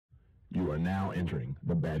You are now entering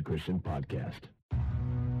the Bad Christian Podcast.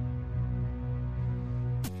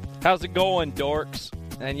 How's it going, dorks?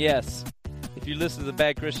 And yes, if you listen to the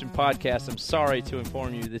Bad Christian Podcast, I'm sorry to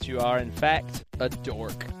inform you that you are, in fact, a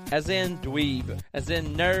dork. As in dweeb, as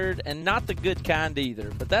in nerd, and not the good kind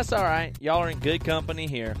either. But that's all right. Y'all are in good company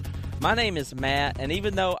here. My name is Matt, and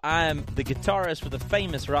even though I am the guitarist for the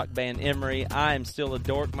famous rock band Emery, I am still a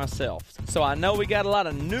dork myself. So I know we got a lot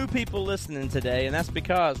of new people listening today, and that's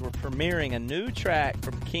because we're premiering a new track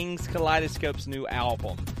from King's Kaleidoscope's new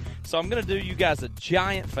album. So I'm going to do you guys a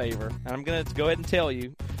giant favor, and I'm going to go ahead and tell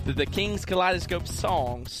you that the King's Kaleidoscope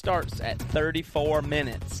song starts at 34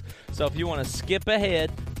 minutes. So if you want to skip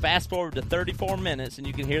ahead, fast forward to 34 minutes, and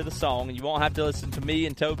you can hear the song, and you won't have to listen to me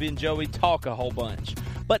and Toby and Joey talk a whole bunch.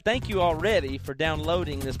 But thank you already for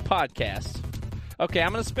downloading this podcast. Okay,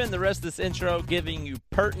 I'm going to spend the rest of this intro giving you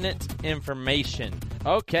pertinent information.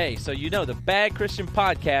 Okay, so you know the Bad Christian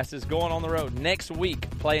Podcast is going on the road next week,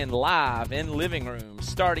 playing live in living rooms,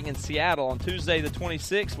 starting in Seattle on Tuesday the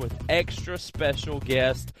 26th with extra special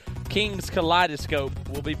guest. King's Kaleidoscope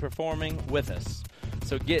will be performing with us.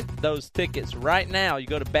 So get those tickets right now. You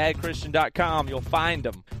go to badchristian.com, you'll find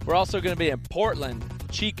them. We're also going to be in Portland,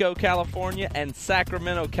 Chico, California, and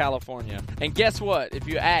Sacramento, California. And guess what? If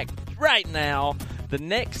you act right now, the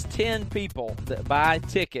next 10 people that buy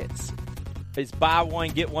tickets is buy one,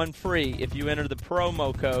 get one free if you enter the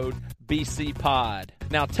promo code BCPOD.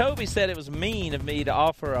 Now, Toby said it was mean of me to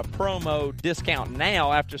offer a promo discount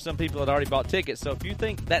now after some people had already bought tickets. So if you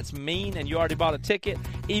think that's mean and you already bought a ticket,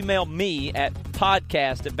 email me at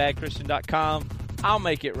podcast@badchristian.com. I'll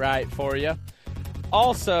make it right for you.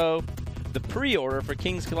 Also, the pre-order for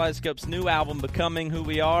King's Kaleidoscope's new album, Becoming Who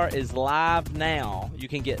We Are, is live now. You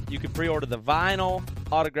can pre-order the vinyl,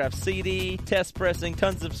 autographed CD, test pressing,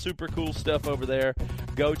 tons of super cool stuff over there.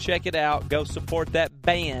 Go check it out. Go support that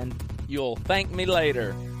band. You'll thank me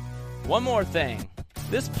later. One more thing.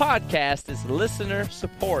 This podcast is listener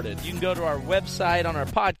supported. You can go to our website on our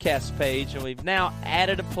podcast page, and we've now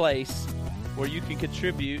added a place where you can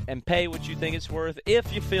contribute and pay what you think it's worth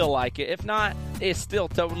if you feel like it. If not, it's still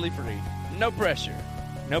totally free. No pressure.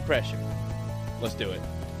 No pressure. Let's do it.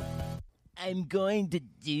 I'm going to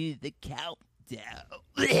do the countdown.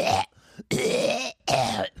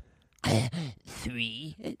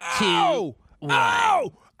 3, 2, Ow! 1.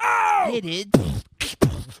 Ow! Ow! Hit it.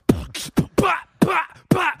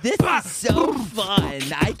 This is so fun.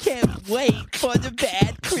 I can't wait for the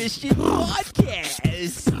Bad Christian Podcast.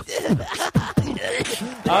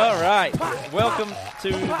 All right. Welcome to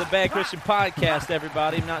the Bad Christian Podcast,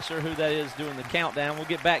 everybody. I'm not sure who that is doing the countdown. We'll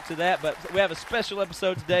get back to that, but we have a special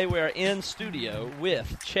episode today. We are in studio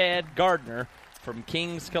with Chad Gardner from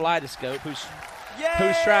King's Kaleidoscope, who's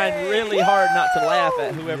trying really hard not to laugh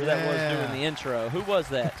at whoever that was doing the intro. Who was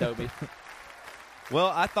that, Toby? Well,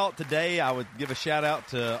 I thought today I would give a shout-out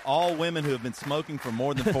to all women who have been smoking for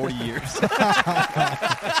more than 40 years.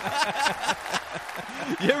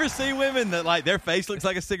 You ever see women that, like, their face looks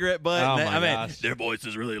like a cigarette butt? Oh, my gosh. Their voice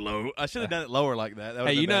is really low. I should have done it lower like that.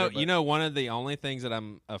 Hey, you know, one of the only things that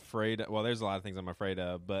I'm afraid of, well, there's a lot of things I'm afraid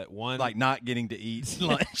of, but one... Like not getting to eat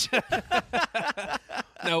lunch.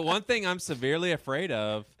 No, one thing I'm severely afraid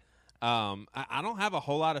of, I don't have a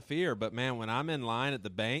whole lot of fear, but, man, when I'm in line at the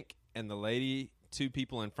bank and the lady... 2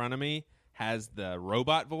 people in front of me has the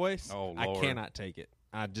robot voice. Oh, Lord. I cannot take it.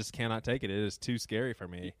 I just cannot take it. It is too scary for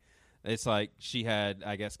me. It's like she had,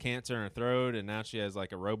 I guess, cancer in her throat, and now she has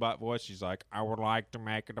like a robot voice. She's like, I would like to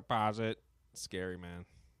make a deposit. It's scary, man.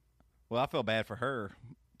 Well, I feel bad for her,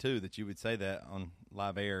 too, that you would say that on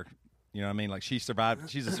live air. You know what I mean? Like, she survived.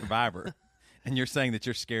 She's a survivor. And you're saying that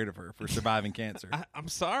you're scared of her for surviving cancer. I'm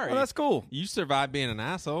sorry. Well, that's cool. You survived being an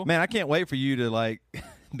asshole. Man, I can't wait for you to, like,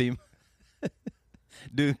 be...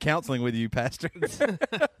 do counseling with you, Pastor.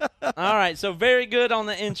 All right, so very good on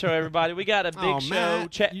the intro, everybody. We got a big show.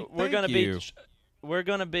 We're going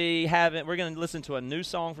to listen to a new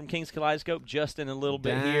song from King's Kaleidoscope just in a little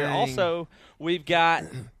bit here. Also, we've got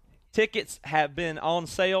tickets have been on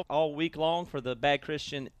sale all week long for the Bad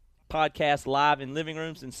Christian Podcast live in living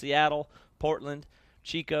rooms in Seattle, Portland,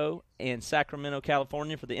 Chico, and Sacramento,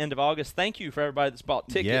 California for the end of August. Thank you for everybody that's bought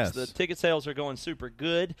tickets. Yes. The ticket sales are going super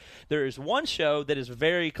good. There is one show that is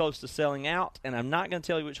very close to selling out, and I'm not going to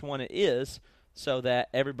tell you which one it is so that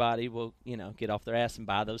everybody will, get off their ass and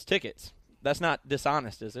buy those tickets. That's not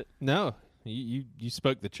dishonest, is it? No. You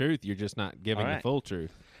spoke the truth. You're just not giving the full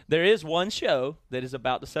truth. There is one show that is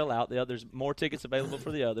about to sell out. There's more tickets available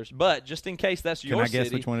for the others. But just in case that's your city. Can I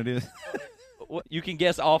guess which one it is? You can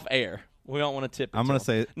guess off air. We don't want to tip it. I'm going to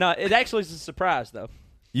say it. No, it actually is a surprise, though.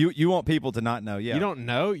 You want people to not know? Yeah. You don't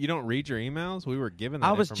know? You don't read your emails? We were given that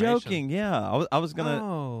I was information. joking. Yeah, I was gonna.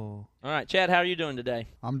 Oh. All right, Chad, how are you doing today?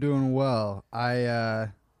 I'm doing well. I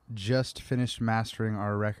just finished mastering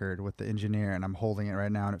our record with the engineer, and I'm holding it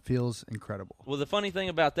right now, and it feels incredible. Well, the funny thing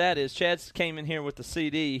about that is Chad came in here with the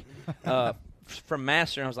CD from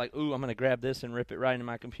Master, and I was like, ooh, I'm going to grab this and rip it right into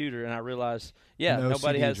my computer. And I realized, No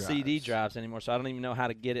nobody CD has drives. CD drives anymore, so I don't even know how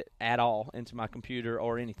to get it at all into my computer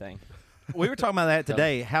or anything. We were talking about that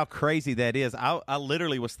today, how crazy that is. I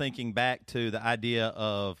literally was thinking back to the idea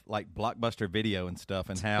of like Blockbuster Video and stuff,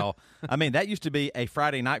 and how, I mean, that used to be a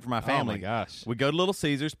Friday night for my family. Oh, my gosh. We'd go to Little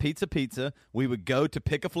Caesars, Pizza. We would go to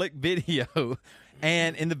Pick-a-Flick Video.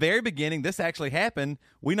 And in the very beginning, this actually happened.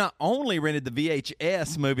 We not only rented the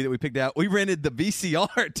VHS movie that we picked out, we rented the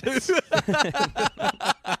VCR, too.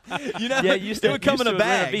 You know, Yeah, you it would come in a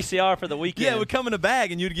bag. VCR for the weekend. Yeah, it would come in a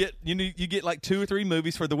bag, and you get like 2 or 3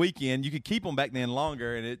 movies for the weekend. You could keep them back then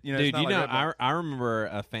longer, and it's Dude, not you like know, I remember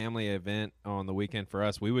a family event on the weekend for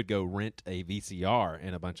us. We would go rent a VCR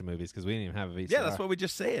in a bunch of movies because we didn't even have a VCR. yeah, that's what we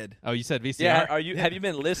just said. Oh, you said VCR? Yeah, have you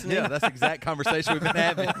been listening? Yeah, that's the exact conversation we've been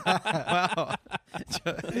having. Wow,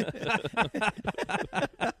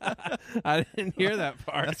 I didn't hear that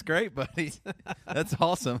part. that's great, buddy. That's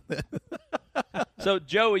awesome. So,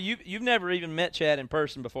 Joey, you've never even met Chad in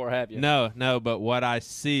person before, have you? No, but what I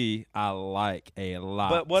see, I like a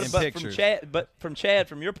lot. But In from pictures. Chad,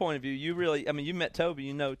 from your point of view, you really, I mean, you met Toby.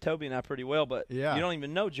 You know Toby and I pretty well, but Yeah. you don't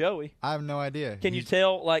even know Joey. I have no idea. Can you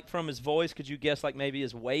tell, like, from his voice, could you guess, like, maybe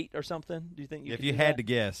his weight or something? Do you think you If could you do had that? to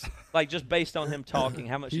guess. Like, just based on him talking,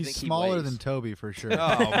 how much do you He's think smaller he weighs? than Toby for sure.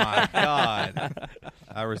 Oh my God,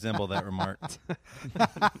 I resemble that remark.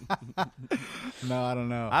 No, I don't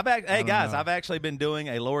know. Hey don't guys, know. I've actually been doing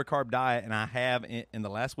a lower carb diet, and I have in the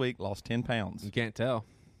last week lost 10 pounds. You can't tell.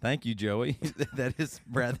 Thank you, Joey. That is,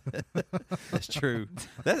 Brad. That's true.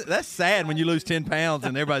 That's sad when you lose 10 pounds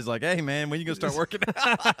and everybody's like, "Hey, man, when you gonna start working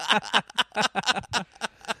out?"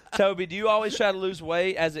 Toby, do you always try to lose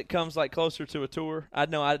weight as it comes, like, closer to a tour? I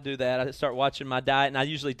know I do that. I start watching my diet, and I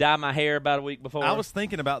usually dye my hair about a week before. I was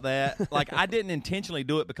thinking about that. Like, I didn't intentionally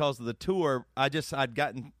do it because of the tour. I'd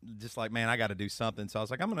gotten just like, man, I got to do something. So I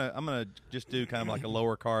was like, I'm gonna just do kind of like a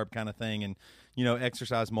lower carb kind of thing, and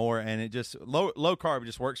exercise more. And it just low carb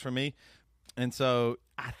just works for me. And so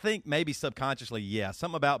I think maybe subconsciously, yeah,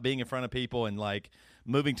 something about being in front of people and like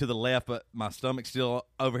moving to the left, but my stomach's still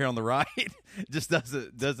over here on the right, just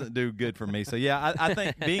doesn't do good for me. So yeah, I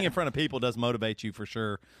think being in front of people does motivate you for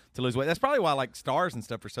sure to lose weight. That's probably why like stars and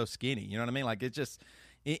stuff are so skinny. You know what I mean? Like it's just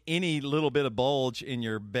any little bit of bulge in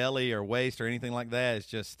your belly or waist or anything like that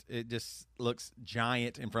it just looks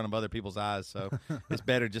giant in front of other people's eyes. So it's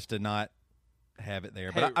better just to not have it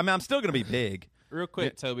there. But Hey, I mean, I'm still going to be big. Real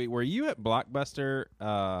quick, Toby, were you at Blockbuster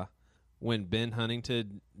when Ben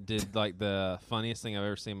Huntington did like the funniest thing I've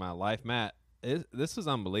ever seen in my life? Matt, this was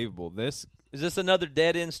unbelievable. Is this another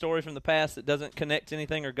dead-end story from the past that doesn't connect to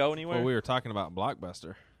anything or go anywhere? Well, we were talking about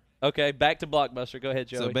Blockbuster. Okay, back to Blockbuster. Go ahead,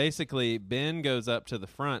 Joey. So basically, Ben goes up to the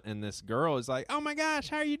front, and this girl is like, "Oh my gosh,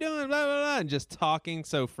 how are you doing?" Blah blah blah, and just talking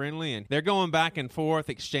so friendly, and they're going back and forth,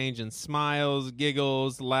 exchanging smiles,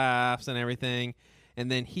 giggles, laughs, and everything.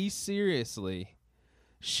 And then he seriously,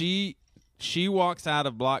 she walks out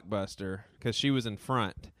of Blockbuster because she was in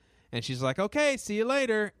front, and she's like, "Okay, see you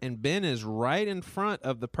later." And Ben is right in front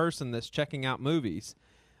of the person that's checking out movies.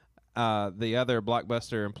 The other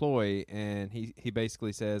Blockbuster employee, and he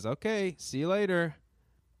basically says, "Okay, see you later,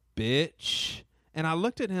 bitch." And I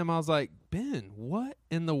looked at him, I was like, "Ben, what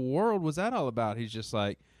in the world was that all about?" He's just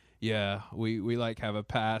like, "Yeah, we like have a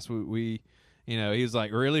pass. We he was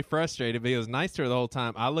like really frustrated, but he was nice to her the whole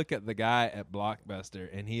time." I look at the guy at Blockbuster,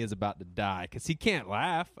 and he is about to die because he can't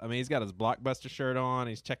laugh. I mean, he's got his Blockbuster shirt on,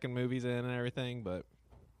 he's checking movies in and everything, but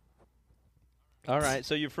All right,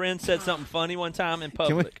 so your friend said something funny one time in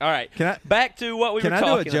public. All right, Can I- back to what we were Can I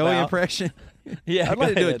talking do a Joey about. impression? Yeah, I'd go like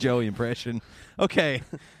to do a ahead. Joey impression. Okay.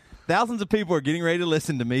 Thousands of people are getting ready to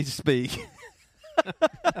listen to me speak.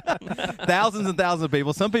 Thousands and thousands of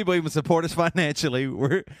people. Some people even support us financially.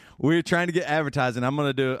 We're trying to get advertising. I'm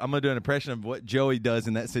gonna do an impression of what Joey does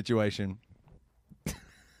in that situation.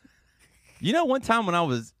 You know, one time when I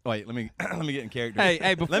was let me get in character.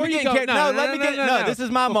 Hey, before let me you get in go, character. no, let me get. no. This is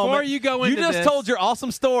my Before moment. you go into you just this- told your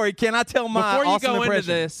awesome story. Can I tell my before you awesome go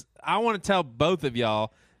impression? into this, I want to tell both of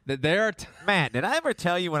y'all that there are Man, did I ever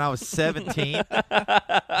tell you when I was 17?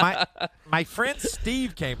 my friend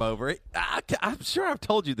Steve came over. I'm sure I've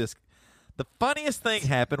told you this. The funniest thing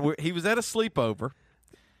happened. He was at a sleepover.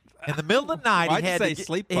 In the middle of the night, Why'd he you had say to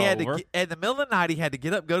get, he had to sleepover? get, in the middle of the night, he had to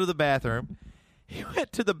get up, go to the bathroom. He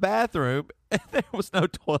went to the bathroom, and there was no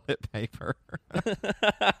toilet paper.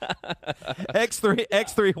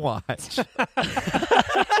 X3 watch.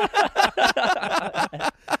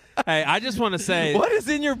 Hey, I just want to say, What is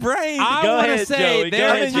in your brain? I Go want to ahead, say Joey. Go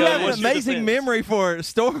there ahead, is you Joey. have an What's your amazing defense? memory for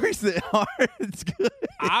stories that aren't good.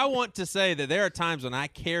 I want to say that there are times when I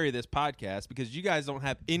carry this podcast because you guys don't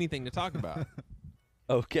have anything to talk about.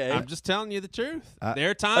 Okay. I'm just telling you the truth. There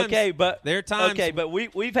are times. Okay, but there are times. Okay, but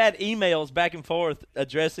we've had emails back and forth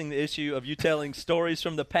addressing the issue of you telling stories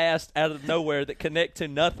from the past out of nowhere that connect to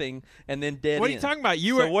nothing and then dead What are end. you talking about?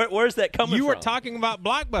 You So were where's that coming you from? were talking about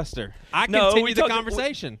Blockbuster. I No, continue we the talked-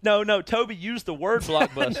 conversation. No, Toby used the word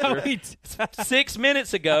blockbuster No, he 6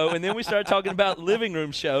 minutes ago, and then we started talking about living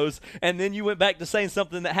room shows, and then you went back to saying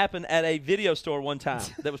something that happened at a video store one time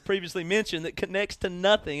that was previously mentioned that connects to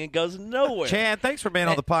nothing and goes nowhere. Chad, thanks for being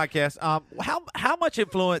on the podcast. How much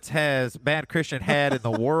influence has Bad Christian had in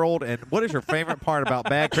the world, and what is your favorite part about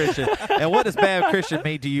Bad Christian, and what does Bad Christian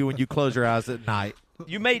mean to you when you close your eyes at night?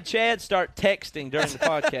 You made Chad start texting during the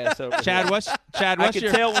podcast. Over Chad, here. what's I could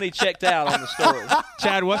your tell when he checked out on the story.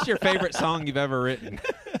 Chad? What's your favorite song you've ever written?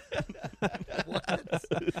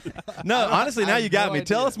 No, honestly, now have you got no me.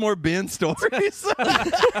 Tell idea. us more Ben stories.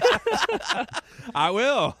 I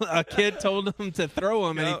will. A kid told him to throw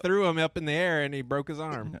him, and he threw him up in the air, and he broke his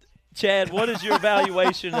arm. Chad, what is your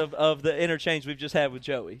evaluation of the interchange we've just had with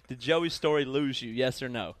Joey? Did Joey's story lose you, yes or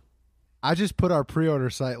no? I just put our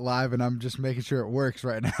pre-order site live, and I'm just making sure it works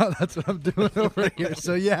right now. That's what I'm doing over here.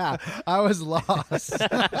 So yeah, I was lost.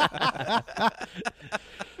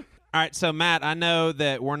 All right, so Matt, I know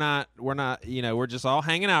that we're not, we're just all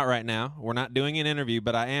hanging out right now. We're not doing an interview,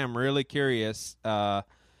 but I am really curious.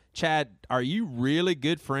 Chad, are you really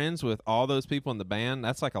good friends with all those people in the band?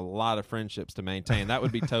 That's like a lot of friendships to maintain. That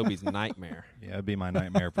would be Toby's nightmare. Yeah, it'd be my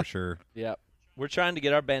nightmare for sure. Yep. We're trying to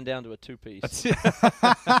get our band down to a two-piece.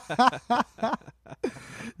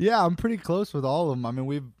 Yeah, I'm pretty close with all of them. I mean,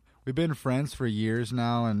 we've been friends for years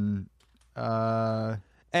now, and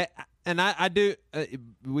And I do.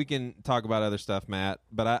 We can talk about other stuff, Matt.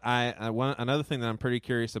 But I want another thing that I'm pretty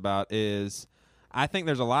curious about is I think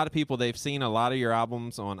there's a lot of people, they've seen a lot of your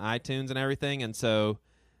albums on iTunes and everything, and so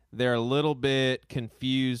they're a little bit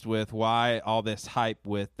confused with why all this hype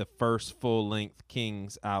with the first full-length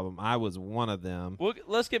Kings album. I was one of them. Well,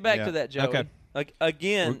 let's get back to that, Joey. Okay. Like,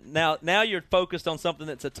 again, now you're focused on something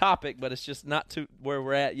that's a topic, but it's just not to where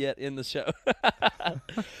we're at yet in the show.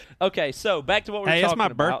 Okay, so back to what we're Hey, talking it's my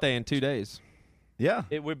about. birthday in 2 days. Yeah.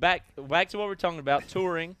 We're back to what we're talking about: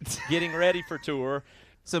 touring, getting ready for tour.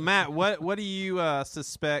 So, Matt, what do you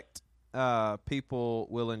suspect people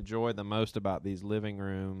will enjoy the most about these living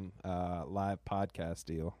room live podcast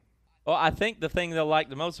deal? Well, I think the thing they'll like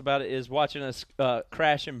the most about it is watching us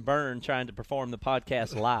crash and burn trying to perform the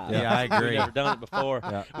podcast live. Yeah, I agree. We've never done it before.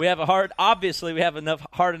 We have obviously we have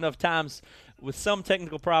hard enough times with some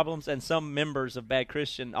technical problems, and some members of Bad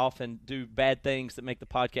Christian often do bad things that make the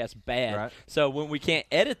podcast bad. Right. So when we can't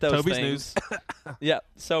edit those Toby's things, news. yeah.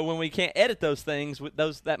 So when we can't edit those things,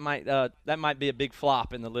 that might be a big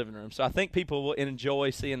flop in the living room. So I think people will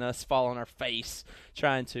enjoy seeing us fall on our face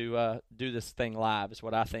trying to do this thing live. Is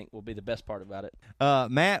what I think will be the best part about it.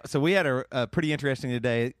 Matt, so we had a pretty interesting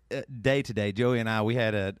day today. Joey and I, we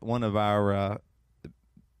had one of our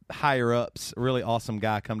higher ups, a really awesome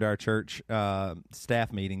guy, come to our church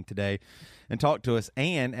staff meeting today and talk to us.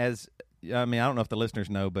 And I don't know if the listeners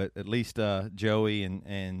know, but at least Joey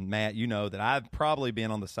and Matt, you know that I've probably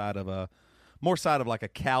been on the side of like a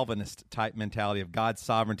Calvinist type mentality of God's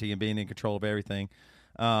sovereignty and being in control of everything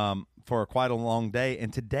for quite a long day.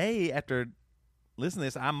 And today, after listening to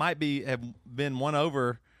this, I might have been won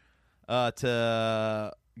over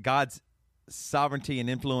to God's sovereignty and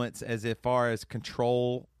influence as far as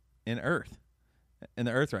control in the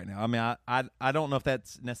earth right now. I mean, I don't know if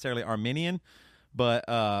that's necessarily Arminian, but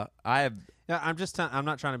I have. Yeah, I'm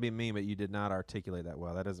not trying to be mean, but you did not articulate that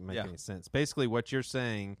well. That doesn't make any sense. Basically, what you're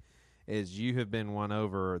saying is you have been won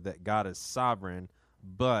over that God is sovereign,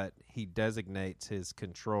 but He designates His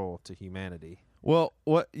control to humanity. Well,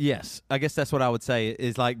 yes, I guess that's what I would say.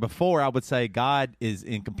 Is like before, I would say God is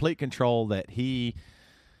in complete control. That He.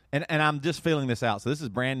 And I'm just feeling this out. So this is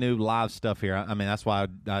brand new live stuff here. I mean, that's why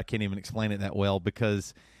I can't even explain it that well,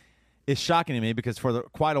 because it's shocking to me, because for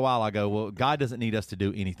quite a while I go, well, God doesn't need us to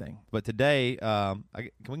do anything. But today, we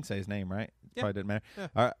can say his name, right? Yeah. Probably doesn't matter.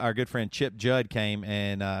 Yeah. Our good friend Chip Judd came,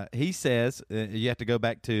 and he says you have to go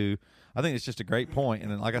back to, I think it's just a great point.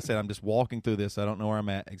 And like I said, I'm just walking through this. So I don't know where I'm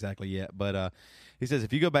at exactly yet. But he says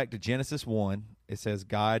if you go back to Genesis 1, it says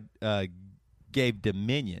God gave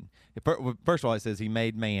dominion. First of all, it says He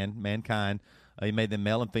made mankind, He made them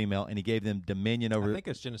male and female, and he gave them dominion over. I think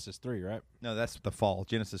it's Genesis 3, right? No, that's the fall.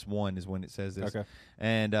 Genesis 1 is when it says this. Okay.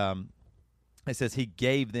 And it says he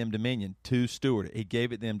gave them dominion to steward it. He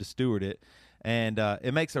gave it them to steward it. And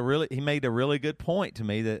he made a really good point to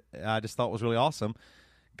me that I just thought was really awesome.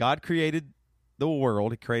 God created the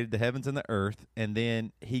world. He created the heavens and the earth, and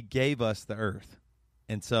then he gave us the earth.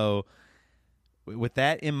 And so with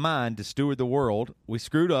that in mind, to steward the world, we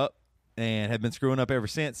screwed up and have been screwing up ever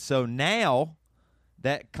since. So now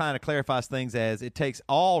that kind of clarifies things as it takes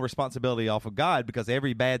all responsibility off of God, because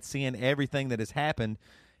every bad sin, everything that has happened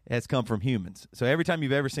has come from humans. So every time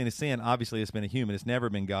you've ever seen a sin, obviously it's been a human. It's never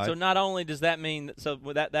been God. So not only does that mean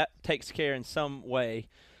that takes care in some way,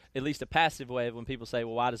 at least a passive way, of when people say,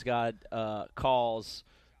 well, why does God cause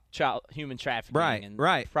human trafficking and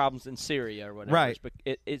problems in Syria or whatever? Right. But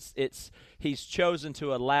it's he's chosen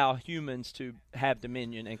to allow humans to have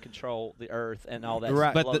dominion and control the earth, and all that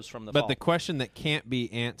flows from the fall. But the question that can't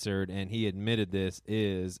be answered, and he admitted this,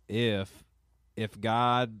 is if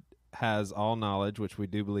God has all knowledge, which we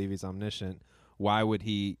do believe he's omniscient, why would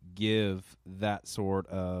he give that sort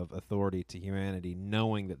of authority to humanity,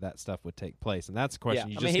 knowing that stuff would take place? And that's a question.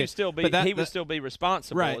 Yeah, you I just mean, he would still be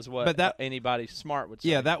responsible, right, is what anybody smart would say.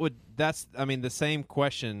 Yeah, that's. I mean, the same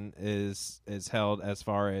question is held as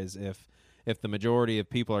far as if the majority of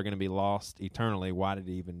people are going to be lost eternally, why did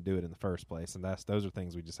he even do it in the first place? And those are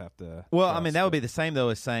things we just have to. Well, I mean, that would be the same though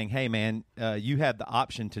as saying, hey, man, you have the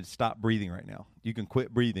option to stop breathing right now. You can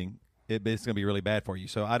quit breathing. It's going to be really bad for you.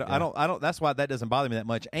 So I don't. That's why that doesn't bother me that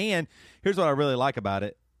much. And here's what I really like about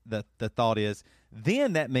it. The thought is,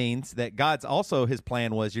 then that means that God's also, his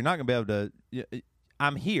plan was, you're not going to be able to.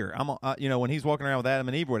 I'm here. When he's walking around with Adam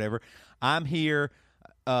and Eve or whatever, I'm here.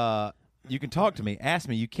 You can talk to me, ask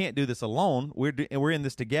me. You can't do this alone. We're in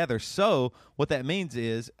this together. So what that means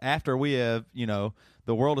is, after we have,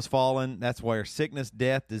 the world has fallen. That's where sickness,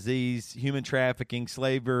 death, disease, human trafficking,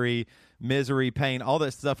 slavery, misery, pain, all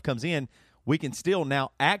that stuff comes in. We can still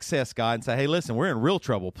now access God and say, hey, listen, we're in real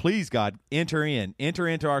trouble. Please, God, enter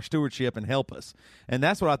into our stewardship and help us. And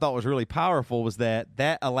that's what I thought was really powerful, was that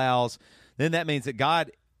allows, then that means that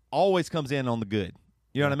God always comes in on the good.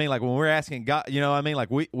 You know what I mean? Like when we're asking God, you know what I mean? Like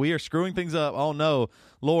we are screwing things up. Oh no,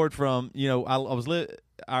 Lord, my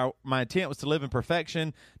intent was to live in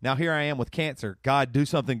perfection. Now here I am with cancer. God, do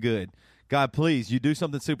something good. God, please, you do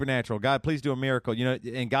something supernatural. God, please do a miracle.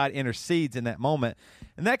 And God intercedes in that moment.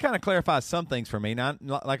 And that kind of clarifies some things for me. Now,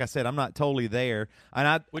 like I said, I'm not totally there.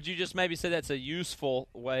 Would you just maybe say that's a useful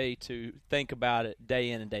way to think about it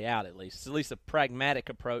day in and day out, at least? It's at least a pragmatic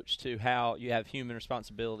approach to how you have human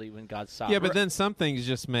responsibility when God's sovereign. Yeah, but then some things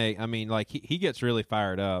just he gets really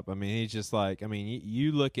fired up. I mean, he's just like,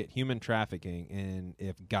 you look at human trafficking, and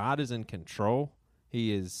if God is in control,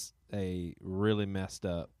 he is a really messed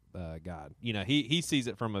up God. He sees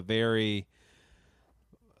it from a very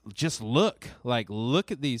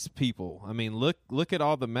look at these people. I mean, look at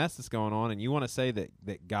all the mess that's going on, and you want to say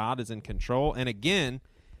that God is in control. And again,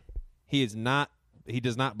 he does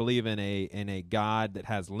not believe in a God that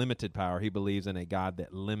has limited power. He believes in a God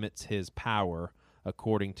that limits his power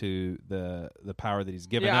according to the power that he's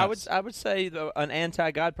given us. I would say though, an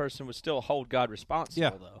anti-God person would still hold God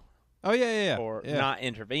responsible though. Oh yeah. For not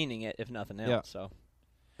intervening it, if nothing else. Yeah. So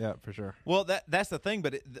yeah, for sure. Well, that's the thing,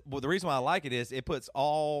 but the reason why I like it is it puts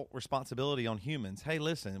all responsibility on humans. Hey,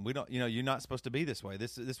 listen, we don't, you're not supposed to be this way.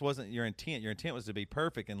 This wasn't your intent. Your intent was to be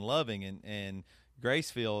perfect and loving and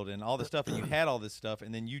grace-filled and all this stuff, and you had all this stuff,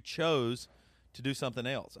 and then you chose to do something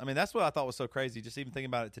else. I mean, that's what I thought was so crazy. Just even thinking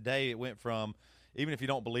about it today, it went from, even if you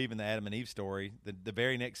don't believe in the Adam and Eve story, the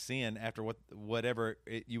very next sin after whatever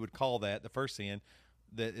you would call that, the first sin,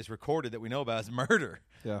 that is recorded that we know about is murder.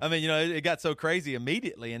 Yeah. I mean, it got so crazy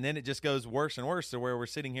immediately, and then it just goes worse and worse to where we're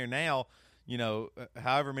sitting here now,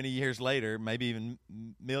 however many years later, maybe even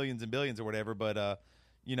millions and billions or whatever, but,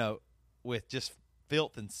 with just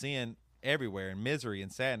filth and sin everywhere and misery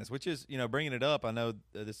and sadness, which is, bringing it up. I know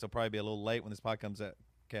this will probably be a little late when this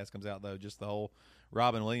podcast comes out, though, just the whole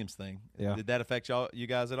Robin Williams thing. Yeah. Did that affect you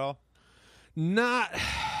guys at all? Not...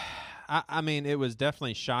 I mean, it was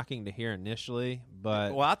definitely shocking to hear initially,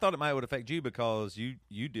 but... Well, I thought it would affect you because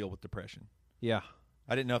you deal with depression. Yeah.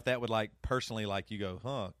 I didn't know if that would, personally, you go,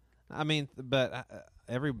 huh? I mean, but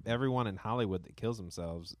everyone in Hollywood that kills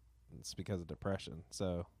themselves, it's because of depression.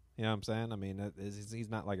 So, you know what I'm saying? I mean, he's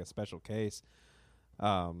not like a special case.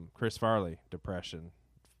 Chris Farley, depression.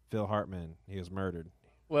 Phil Hartman, he was murdered.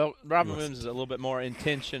 Well, Robin Williams is a little bit more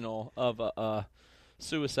intentional of a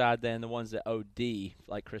suicide than the ones that OD,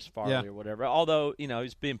 like Chris Farley or whatever. Although,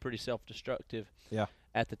 he's being pretty self-destructive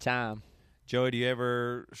at the time. Joey, do you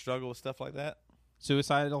ever struggle with stuff like that?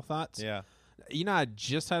 Suicidal thoughts? Yeah. I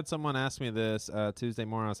just had someone ask me this Tuesday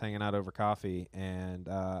morning. I was hanging out over coffee, and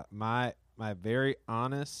my very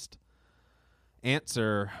honest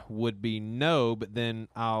answer would be no, but then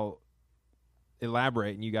I'll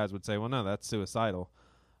elaborate, and you guys would say, well, no, that's suicidal.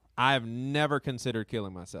 I've never considered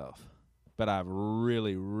killing myself, but I've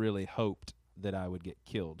really, really hoped that I would get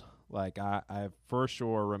killed. Like, I for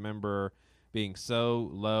sure remember being so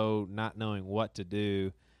low, not knowing what to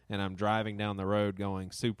do, and I'm driving down the road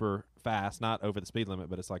going super fast, not over the speed limit,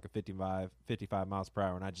 but it's like a 55 miles per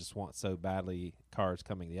hour, and I just want so badly cars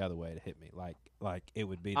coming the other way to hit me. Like it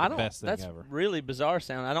would be the best thing that's ever. Really bizarre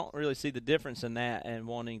sound. I don't really see the difference in that and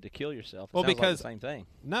wanting to kill yourself. It Well, sounds because like the same thing.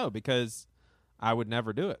 No, because I would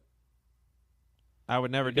never do it. I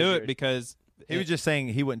would never Because do you're- it because He was just saying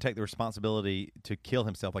he wouldn't take the responsibility to kill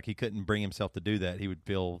himself. Like, he couldn't bring himself to do that. He would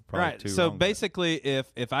feel probably right. too So wrong with it. basically,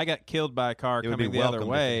 if I got killed by a car It would be coming the other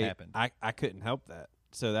welcomed if it way, happened. I couldn't help that.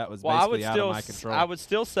 So that was Well, I would basically out still of my control. I would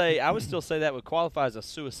still say that would qualify as a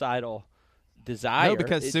suicidal desire. No,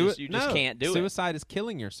 because you just can't do it. Suicide is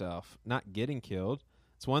killing yourself, not getting killed.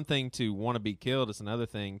 It's one thing to want to be killed. It's another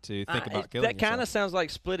thing to think about killing That kind of yourself. sounds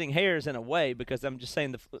like splitting hairs in a way, because I'm just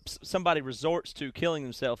saying somebody resorts to killing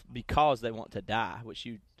themselves because they want to die, which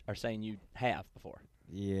you are saying you have before.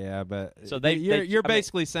 Yeah, but So you're I mean-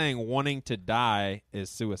 basically saying wanting to die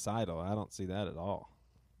is suicidal. I don't see that at all.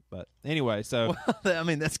 But anyway, so I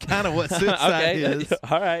mean, that's kind of what suicide Okay. is.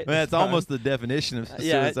 All right. I mean, that's Fine. almost the definition of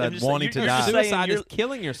Yeah, I'm suicide, just- wanting you're to just die. saying suicide is you're-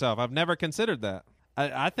 killing yourself. I've never considered that.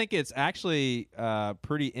 I think it's actually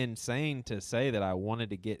pretty insane to say that I wanted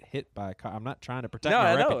to get hit by a car. I'm not trying to protect No,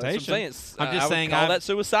 my I know. reputation. That's what I'm I'm just I would saying call I've- that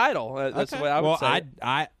suicidal. That's Okay. the way I would well, say it.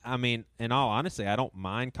 I mean, in all honesty, I don't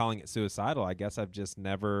mind calling it suicidal. I guess I've just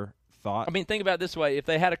never thought. I mean, think about it this way. If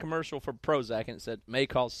they had a commercial for Prozac and it said, may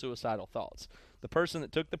cause suicidal thoughts, the person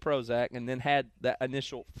that took the Prozac and then had that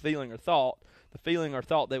initial feeling or thought, the feeling or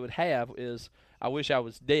thought they would have is, I wish I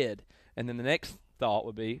was dead. And then the next thought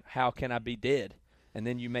would be, how can I be dead? And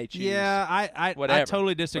then you may choose yeah, I whatever.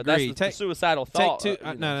 totally But disagree. that's the suicidal thought. Take two.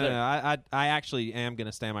 you know, No. there. I actually am going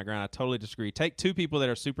to stand my ground. I totally disagree. Take two people that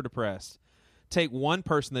are super depressed. Take one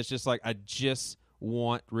person that's just like, I just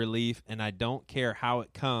want relief, and I don't care how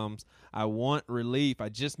it comes. I want relief. I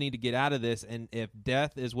just need to get out of this. And if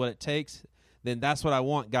death is what it takes, then that's what I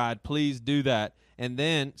want. God, please do that. And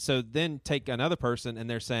then take another person, and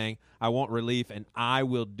they're saying, I want relief, and I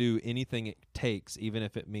will do anything it takes, even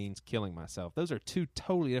if it means killing myself. Those are two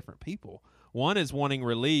totally different people. One is wanting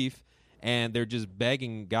relief, and they're just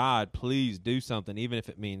begging God, please do something, even if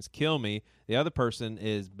it means kill me. The other person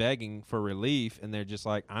is begging for relief, and they're just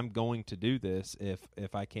like, I'm going to do this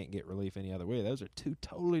if I can't get relief any other way. Those are two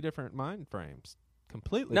totally different mind frames.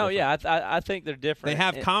 Completely No, different. yeah, I think they're different. They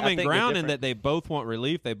have I common think they're ground in different. that they both want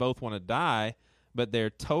relief, they both want to die, but they're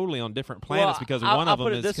totally on different planets because one I'll of them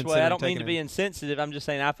put it is this way. considering I don't mean to taking be insensitive. I'm just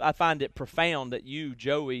saying I find it profound that you,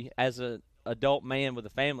 Joey, as an adult man with a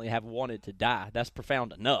family, have wanted to die. That's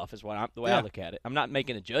profound enough, is the way I Yeah. look at it. I'm not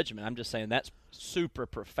making a judgment. I'm just saying that's super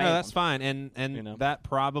profound. No, that's fine, and You know? that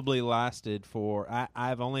probably lasted for.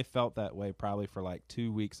 I've only felt that way probably for like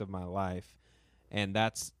 2 weeks of my life, and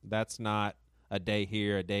that's not a day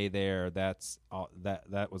here, a day there. That's all,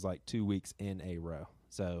 that was like 2 weeks in a row.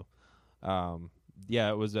 So, yeah,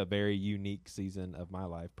 it was a very unique season of my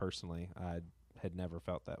life personally. I had never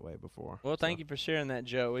felt that way before. Well, thank you for sharing that,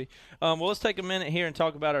 Joey. Well, let's take a minute here and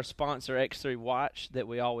talk about our sponsor, X3 Watch, that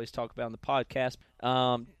we always talk about on the podcast.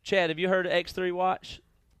 Chad, have you heard of X3 Watch?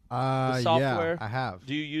 The software? Yeah, I have.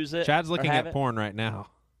 Do you use it? Chad's or looking have at it? porn right now.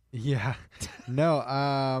 Yeah. No,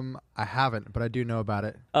 I haven't, but I do know about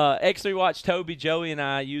it. X3 Watch, Toby, Joey, and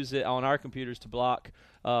I use it on our computers to block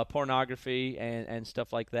pornography and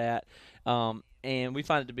stuff like that. And we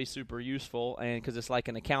find it to be super useful, and because it's like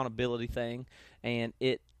an accountability thing, and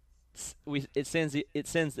it sends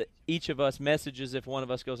each of us messages if one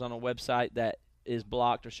of us goes on a website that is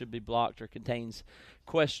blocked or should be blocked or contains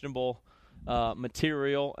questionable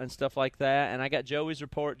material and stuff like that. And I got Joey's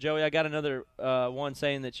report. Joey, I got another one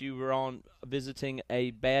saying that you were on visiting a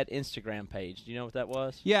bad Instagram page. Do you know what that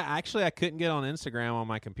was? Yeah, actually, I couldn't get on Instagram on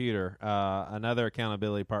my computer. Another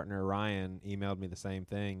accountability partner, Ryan, emailed me the same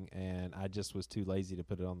thing, and I just was too lazy to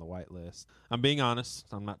put it on the whitelist. I'm being honest.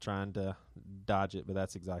 I'm not trying to dodge it, but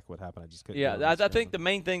that's exactly what happened. I just couldn't. Yeah, get on I think Instagram. the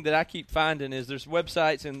main thing that I keep finding is there's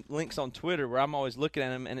websites and links on Twitter where I'm always looking at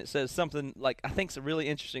them, and it says something like, I think it's a really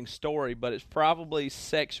interesting story, but it's probably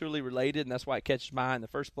sexually related, and that's why it catches my eye in the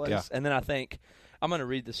first place. Yeah. And then I think, I'm going to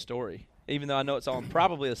read this story, even though I know it's on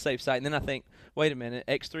probably a safe site. And then I think, wait a minute,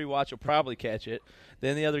 X3 Watch will probably catch it.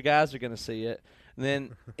 Then the other guys are going to see it. And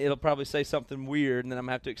then it'll probably say something weird, and then I'm going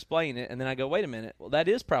to have to explain it. And then I go, wait a minute. Well, that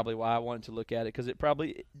is probably why I wanted to look at it, because it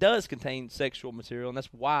probably does contain sexual material, and that's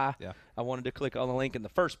why I wanted to click on the link in the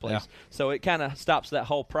first place. Yeah. So it kind of stops that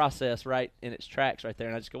whole process right in its tracks right there.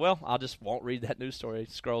 And I just go, well, I'll just won't read that news story,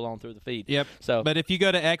 scroll on through the feed. Yep. So, but if you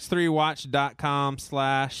go to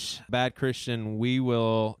x3watch.com/badchristian, we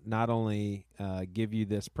will not only give you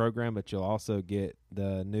this program, but you'll also get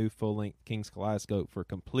the new full-length King's Kaleidoscope for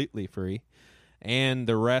completely free, and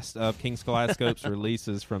the rest of King's Kaleidoscope's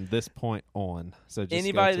releases from this point on. So just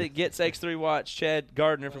anybody that gets X3 Watch, Chad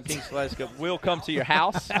Gardner from King's Kaleidoscope, will come to your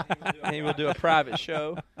house, and he will do a private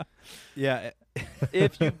show. Yeah.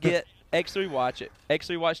 If you get X3 Watch at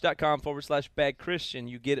x3watch.com/badchristian,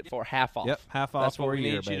 you get it for half off. Yep, half off. That's what for we a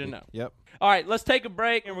year, need you baby. to know. Yep. All right, let's take a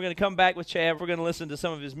break, and we're going to come back with Chad. We're going to listen to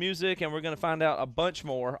some of his music, and we're going to find out a bunch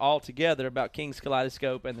more all together about King's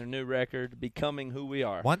Kaleidoscope and their new record, Becoming Who We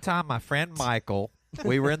Are. One time, my friend Michael,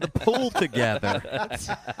 we were in the pool together.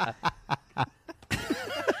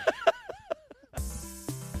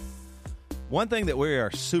 One thing that we are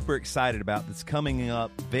super excited about that's coming up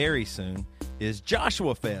very soon is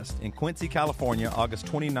Joshua Fest in Quincy, California, August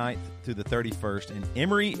 29th through the 31st. And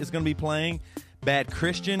Emery is going to be playing. Bad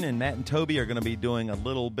Christian and Matt and Toby are going to be doing a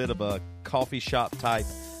little bit of a coffee shop type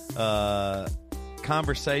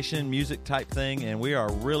conversation, music type thing, and we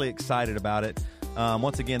are really excited about it.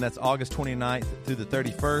 Once again, that's August 29th through the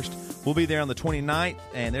 31st. We'll be there on the 29th,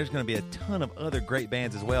 and there's going to be a ton of other great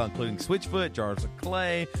bands as well, including Switchfoot, Jars of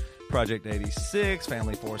Clay, Project 86,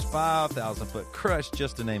 Family Force 5, 1,000 Foot Crush,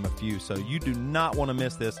 just to name a few. So you do not want to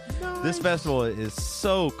miss this. Nice. This festival is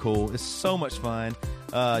so cool. It's so much fun.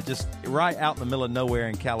 Just right out in the middle of nowhere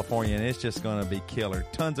in California, and it's just going to be killer.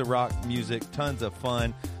 Tons of rock music, tons of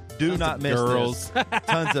fun. Do not miss girls. this.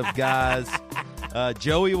 Tons of guys.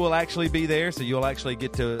 Joey will actually be there, so you'll actually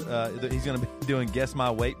get to he's going to be doing Guess My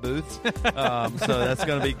Weight booths. So that's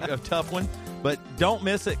going to be a tough one. But don't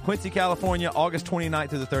miss it. Quincy, California, August 29th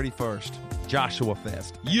to the 31st. Joshua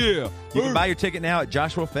Fest. Yeah. You can buy your ticket now at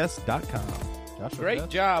joshuafest.com. Great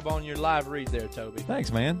job on your live read there, Toby.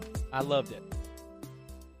 Thanks, man. I loved it.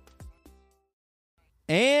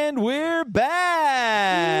 And we're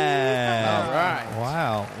back. All right.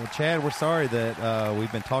 Wow. Well, Chad, we're sorry that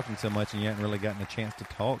we've been talking so much and you haven't really gotten a chance to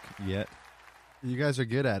talk yet. You guys are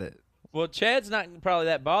good at it. Well, Chad's not probably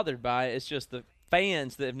that bothered by it. It's just the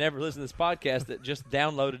fans that have never listened to this podcast that just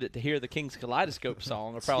downloaded it to hear the King's Kaleidoscope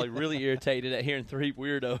song are probably really irritated at hearing three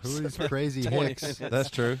weirdos. Who are these crazy 20 hicks? minutes. That's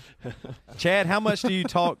true. Chad, how much do you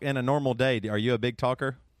talk in a normal day? Are you a big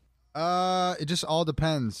talker? It just all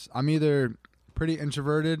depends. I'm either pretty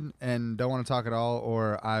introverted and don't want to talk at all,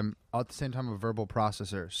 or I'm at the same time a verbal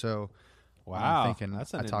processor. So Wow. I'm thinking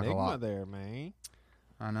That's I an talk a enigma lot. there, man.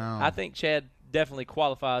 I know. I think Chad definitely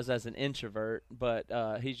qualifies as an introvert, but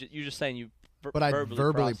you're just saying you but I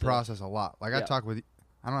verbally process. process a lot. Like I Yeah. talk with.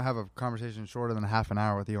 I don't have a conversation shorter than a half an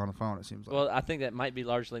hour with you on the phone. It seems like. Well, I think that might be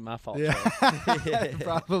largely my fault. yeah, Chad. it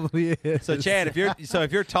probably is. So, Chad,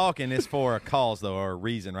 if you're talking, it's for a cause though or a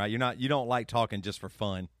reason, right? You don't like talking just for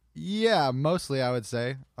fun. Yeah, mostly I would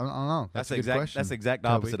say. I don't know. That's a good question. That's the exact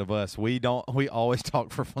Toby. opposite of us. We always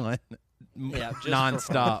talk for fun, Yeah, just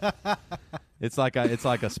nonstop. It's like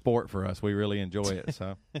a sport for us. We really enjoy it.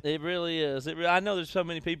 So It really is. I know there's so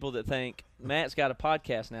many people that think Matt's got a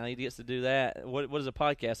podcast now. He gets to do that. What is a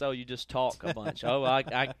podcast? Oh, you just talk a bunch. Oh,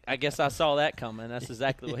 I guess I saw that coming. That's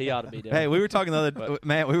exactly what he ought to be doing. hey, we were talking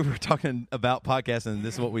Matt. We were talking about podcasting. And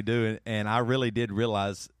this is what we do, and I really did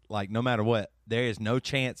realize, like, no matter what, there is no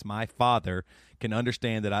chance my father can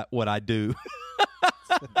understand what I do.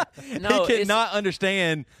 No, he cannot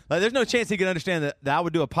understand. Like, there's no chance he can understand that I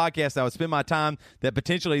would do a podcast. I would spend my time. That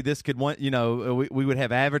potentially this could want. We would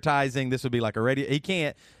have advertising. This would be like a radio. He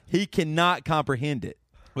can't. He cannot comprehend it.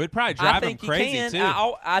 We'd probably I drive him think crazy, you can.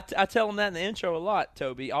 too. I tell him that in the intro a lot,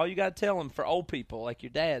 Toby. All you got to tell him for old people like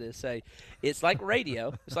your dad is say, it's like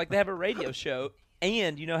radio. It's like they have a radio show.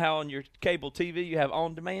 And you know how on your cable TV you have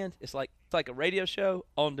on demand? It's like a radio show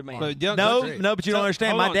on demand. But But you don't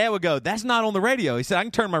understand. hold My on. dad would go, "That's not on the radio." He said, "I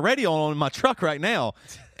can turn my radio on in my truck right now."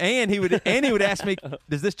 And he would ask me,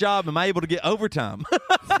 "Does this job, am I able to get overtime?"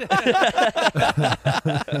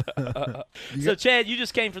 So, Chad, you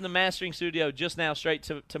just came from the mastering studio just now straight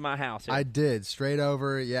to my house. Here. I did straight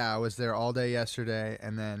over. Yeah, I was there all day yesterday,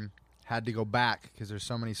 and then had to go back because there's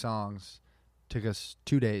so many songs. Took us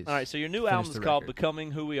 2 days. All right, so your new Finish album is the called record.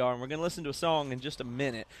 Becoming Who We Are, and we're going to listen to a song in just a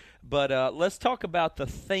minute. But let's talk about the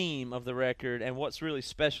theme of the record and what's really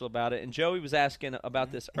special about it. And Joey was asking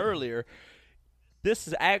about this earlier. This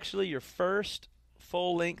is actually your first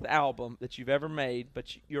full-length album that you've ever made,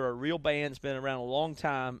 but you're a real band that's been around a long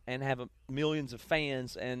time and have millions of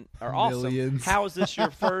fans and are awesome. Millions. How is this your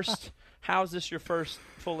first? How is this your first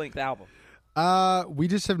full-length album? We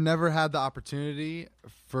just have never had the opportunity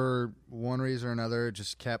for one reason or another. It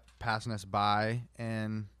just kept passing us by,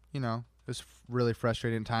 and it was really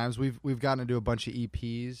frustrating at times. We've gotten to do a bunch of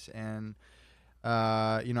EPs, and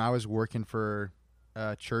I was working for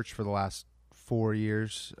church for the last 4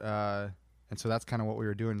 years, and so that's kind of what we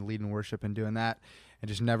were doing, leading worship and doing that, and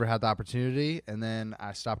just never had the opportunity. And then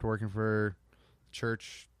I stopped working for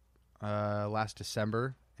church last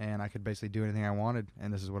December, and I could basically do anything I wanted,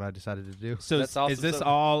 and this is what I decided to do. So That's awesome. is this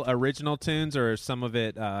all original tunes, or is some of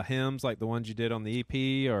it hymns like the ones you did on the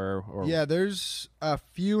EP? Or Yeah, there's a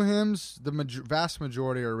few hymns. The vast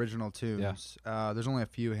majority are original tunes. There's only a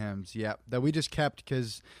few hymns, that we just kept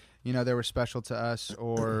because, they were special to us,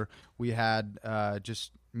 or we had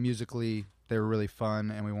just musically they were really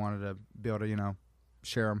fun, and we wanted to be able to,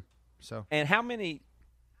 share them. So. And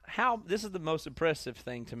this is the most impressive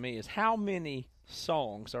thing to me is how many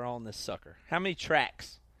songs are on this sucker? How many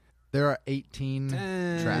tracks? There are 18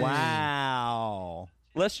 tracks. Wow.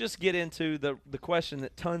 Let's just get into the question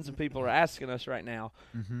that tons of people are asking us right now.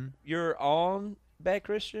 Mm-hmm. You're on Bad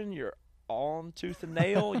Christian. You're on Tooth and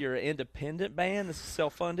Nail. You're an independent band. This is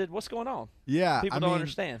self-funded. What's going on? Yeah, People don't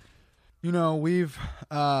understand.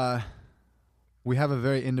 We have a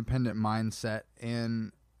very independent mindset,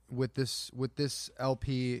 and with this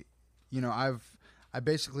LP, I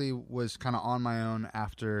basically was kind of on my own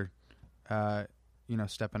after,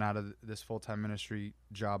 stepping out of this full-time ministry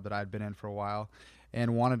job that I'd been in for a while,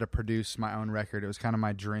 and wanted to produce my own record. It was kind of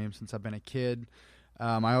my dream since I've been a kid.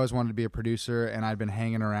 I always wanted to be a producer, and I'd been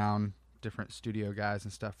hanging around different studio guys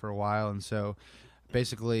and stuff for a while, and so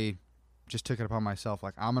basically just took it upon myself.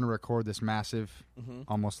 Like, I'm going to record this massive,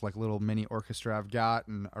 almost like little mini orchestra I've got,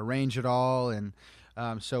 and arrange it all, and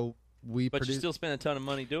so we. But you still spend a ton of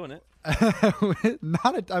money doing it.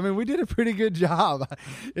 We did a pretty good job.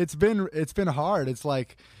 It's been hard. It's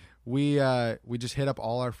like we just hit up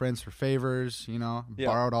all our friends for favors,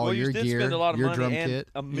 borrowed all your did gear, spend a lot of your money drum and kit,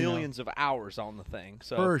 millions of hours on the thing.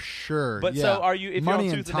 So for sure. But yeah. so are you? If money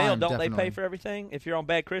you're on and Tooth and Nail, time, don't they definitely. pay for everything? If you're on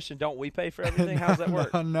Bad Christian, don't we pay for everything? How does that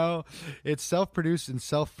work? No, it's self-produced and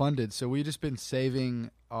self-funded. So we've just been saving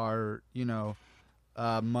our,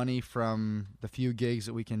 money from the few gigs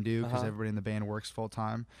that we can do because everybody in the band works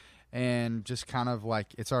full-time, and just kind of like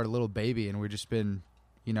it's our little baby, and we've just been,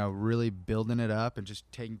 really building it up and just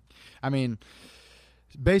taking.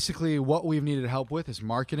 Basically, what we've needed help with is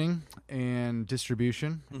marketing and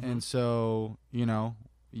distribution, and so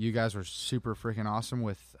you guys were super freaking awesome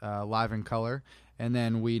with Live in Color, and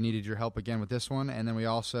then we needed your help again with this one, and then we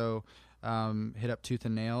also hit up Tooth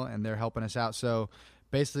and Nail, and they're helping us out. So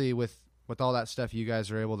basically, with all that stuff, you guys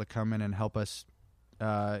are able to come in and help us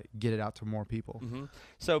get it out to more people.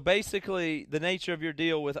 So basically, the nature of your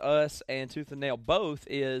deal with us and Tooth and Nail both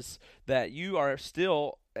is that you are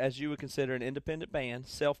still, as you would consider, an independent band,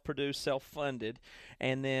 self-produced, self-funded,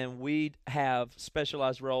 and then we have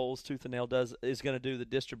specialized roles. Tooth and Nail is going to do the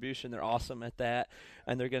distribution. They're awesome at that,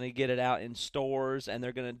 and they're going to get it out in stores, and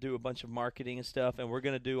they're going to do a bunch of marketing and stuff, and we're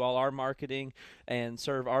going to do all our marketing and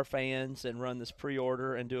serve our fans and run this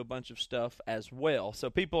pre-order and do a bunch of stuff as well. So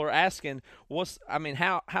people are asking,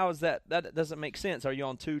 how is that? That doesn't make sense. Are you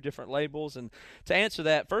on two different labels? And to answer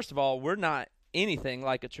that, first of all, we're not anything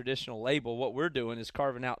like a traditional label. What we're doing is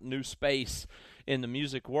carving out new space in the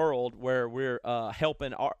music world where we're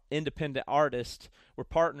helping our independent artists. We're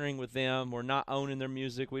partnering with them. We're not owning their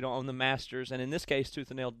music. We don't own the masters. And in this case,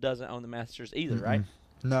 Tooth and Nail doesn't own the masters either, right?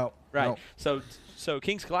 No. Right. No. So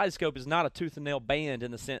King's Kaleidoscope is not a Tooth and Nail band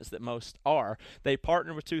in the sense that most are. They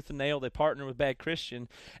partner with Tooth and Nail, they partner with Bad Christian,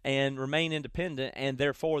 and remain independent, and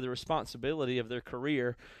therefore the responsibility of their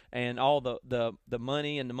career and all the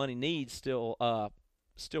money and the money needs still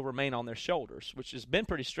remain on their shoulders, which has been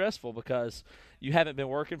pretty stressful because you haven't been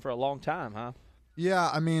working for a long time, huh?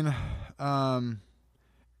 Yeah,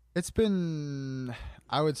 it's been,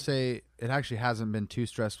 I would say it actually hasn't been too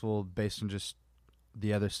stressful based on just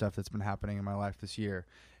the other stuff that's been happening in my life this year.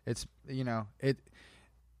 It's,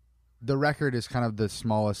 the record is kind of the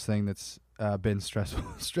smallest thing that's been stressful.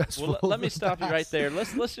 Well, let me stop you right there.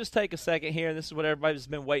 Let's just take a second here. This is what everybody's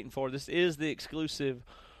been waiting for. This is the exclusive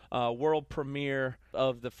world premiere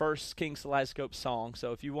of the first King's Kaleidoscope song.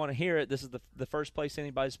 So if you want to hear it, this is the first place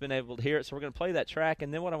anybody's been able to hear it. So we're going to play that track,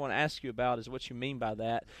 and then what I want to ask you about is what you mean by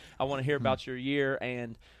that. I want to hear about your year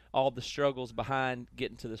and all the struggles behind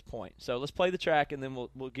getting to this point. So let's play the track, and then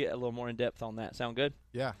we'll get a little more in depth on that. Sound good?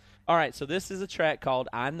 Yeah. All right, so this is a track called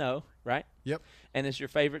I Know. right? Yep. And it's your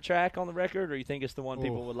favorite track on the record, or you think it's the one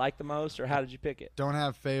people would like the most, or how did you pick it? Don't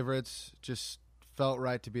have favorites. Just felt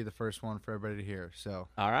right to be the first one for everybody to hear. So.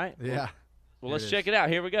 All right. Yeah. Well, let's check it out.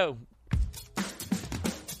 Here we go.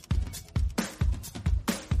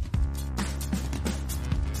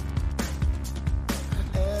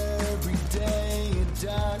 Every day at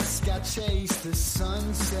dusk I chase the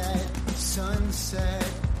sunset,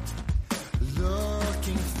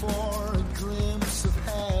 looking for a glimpse of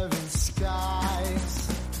heaven's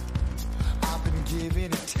skies. I've been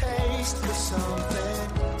given a taste for something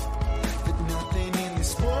that nothing in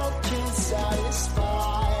this world can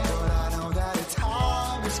satisfy. But I know that a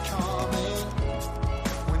time is coming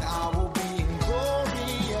when I will be in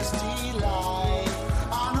glorious delight.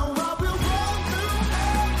 I know I will run through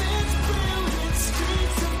heaven's brilliant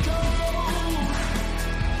streets of gold,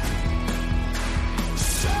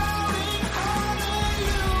 shouting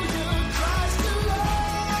hallelujah, Christ alone.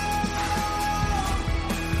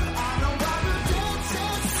 I know I will dance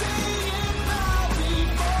and sing and bow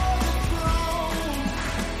before the throne.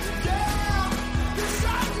 Yeah, this I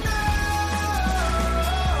know.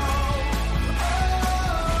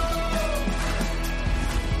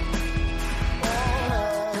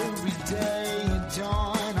 Every day at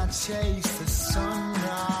dawn I chase the sunrise,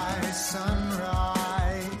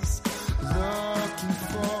 looking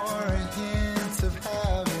for a hint of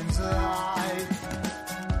heaven's light.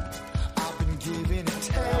 I've been given a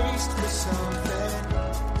taste for something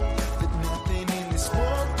that nothing in this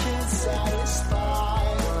world can satisfy.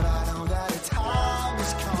 But I know that a time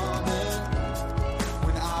is coming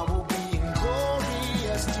when I will be in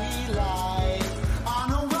glorious delight. I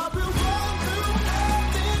know I will run through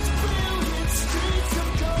heaven's brilliant streets of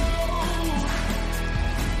gold,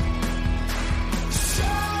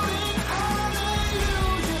 shouting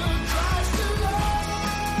hallelujah, Christ alone.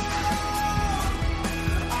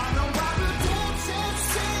 I know I will dance and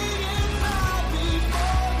sing and bow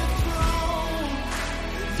before the throne.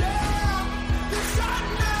 Yeah, this I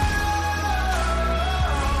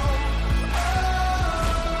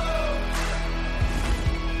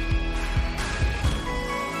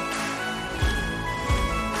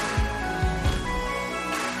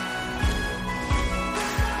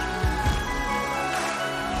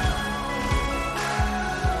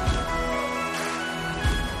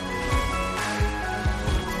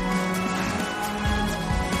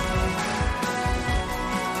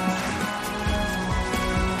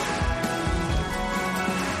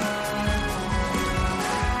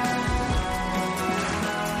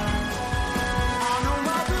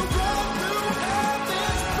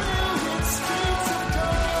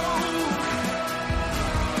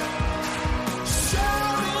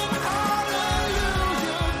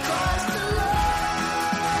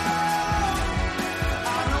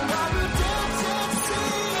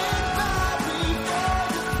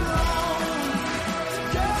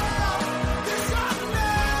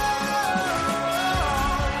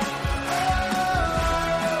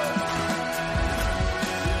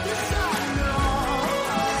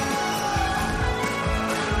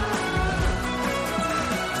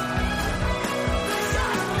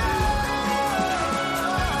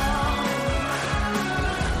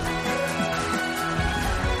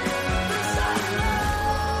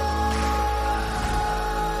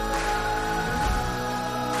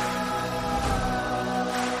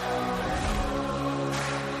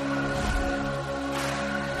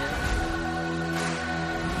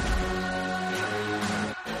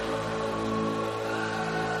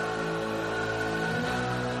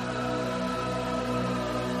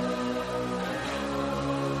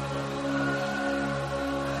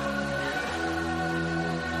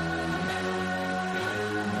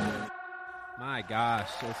My gosh,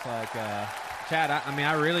 it's like Chad.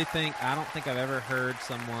 I really think I don't think I've ever heard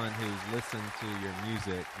someone who's listened to your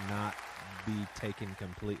music not be taken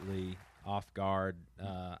completely off guard.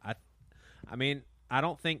 I mean, I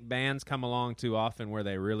don't think bands come along too often where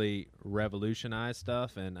they really revolutionize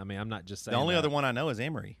stuff. And I mean, I'm not just saying The only that. other one I know is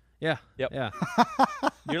Emery. Yeah. Yep. Yeah.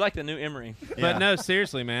 You're like the new Emery. But no,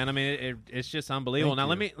 seriously, man. I mean, it's just unbelievable. Thank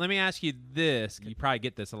Now, you. let me ask you this. You probably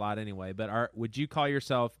get this a lot anyway. But would you call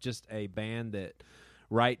yourself just a band that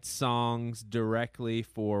writes songs directly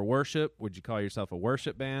for worship? Would you call yourself a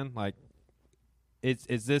worship band? Like,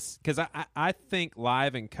 is this because I think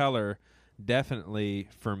Live in Color definitely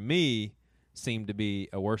for me seemed to be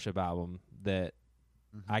a worship album that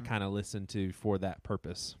I kind of listened to for that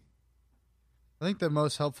purpose. I think the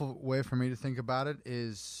most helpful way for me to think about it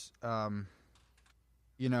is,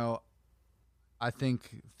 you know, I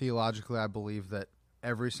think theologically I believe that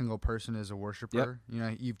every single person is a worshiper. You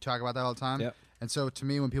know, you talk about that all the time. Yep. And so to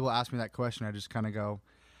me, when people ask me that question, I just kind of go,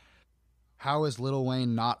 how is Lil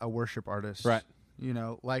Wayne not a worship artist? Right. You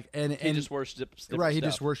know, like and He just worships different right. He stuff.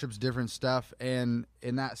 just worships different stuff, and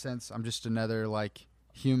in that sense, I'm just another like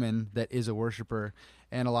human that is a worshiper,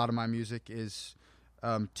 and a lot of my music is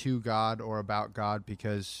to God or about God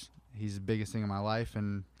because He's the biggest thing in my life,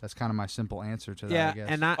 and that's kind of my simple answer to that. Yeah, I guess.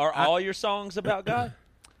 and Are all your songs about God?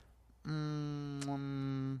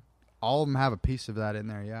 All of them have a piece of that in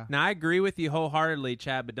there. Yeah. Now, I agree with you wholeheartedly,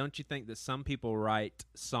 Chad, but don't you think that some people write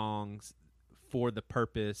songs for the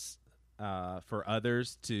purpose for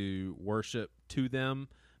others to worship to them,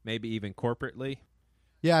 maybe even corporately?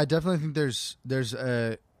 Yeah, I definitely think there's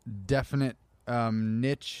a definite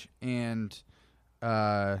niche and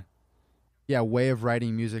way of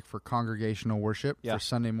writing music for congregational worship for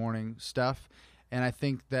Sunday morning stuff. And I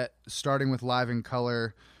think that starting with Live in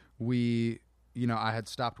Color, I had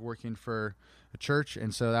stopped working for a church,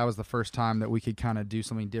 and so that was the first time that we could kind of do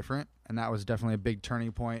something different, and that was definitely a big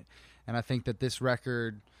turning point. And I think that this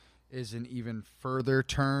record is an even further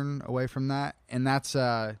turn away from that, and that's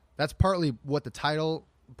partly what the title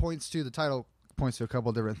points to. The title points to a couple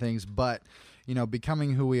of different things, but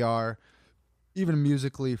becoming who we are, even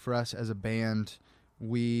musically for us as a band,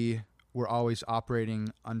 we were always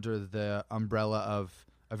operating under the umbrella of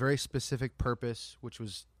a very specific purpose, which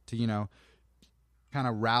was to kind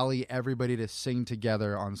of rally everybody to sing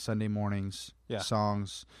together on Sunday mornings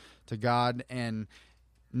songs to God. And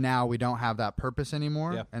now we don't have that purpose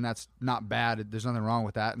anymore, and that's not bad. There's nothing wrong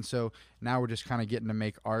with that. And so now we're just kind of getting to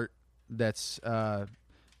make art that's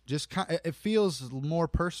it feels more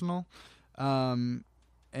personal and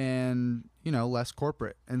less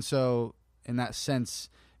corporate. And so in that sense,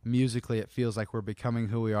 musically, it feels like we're becoming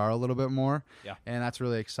who we are a little bit more, and that's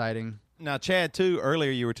really exciting. Now, Chad, too,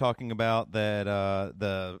 earlier you were talking about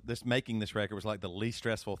that making this record was like the least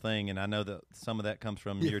stressful thing, and I know that some of that comes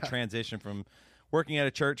from your transition from working at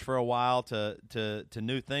a church for a while to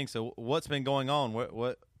new things. So what's been going on?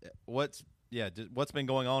 What's been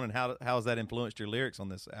going on, and how has that influenced your lyrics on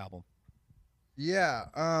this album? Yeah,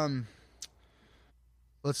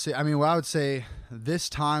 let's see. I mean, well, I would say this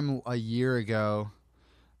time a year ago,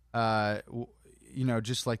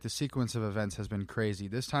 just like the sequence of events has been crazy.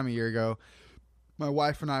 This time a year ago, my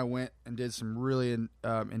wife and I went and did some really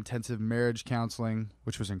intensive marriage counseling,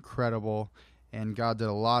 which was incredible. And God did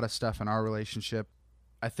a lot of stuff in our relationship.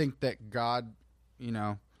 I think that God, in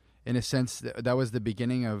a sense, that was the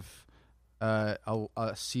beginning of a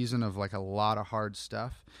season of like a lot of hard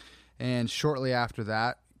stuff. And shortly after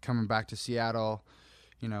that, coming back to Seattle,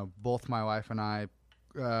 both my wife and I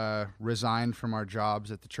resigned from our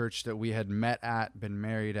jobs at the church that we had met at, been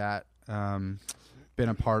married at, been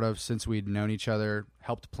a part of since we'd known each other,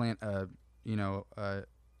 helped plant a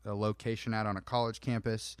location out on a college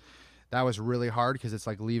campus. That was really hard because it's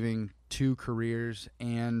like leaving two careers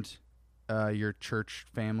and your church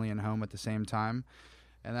family and home at the same time.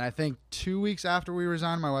 And then I think 2 weeks after we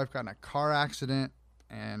resigned, my wife got in a car accident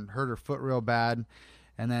and hurt her foot real bad.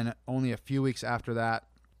 And then only a few weeks after that,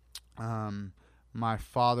 my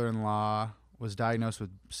father-in-law was diagnosed with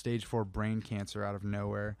stage 4 brain cancer out of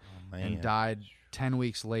nowhere and died 10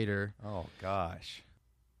 weeks later. Oh, gosh.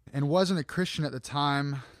 And wasn't a Christian at the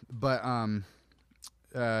time, but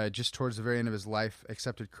just towards the very end of his life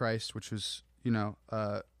accepted Christ, which was,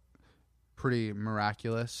 pretty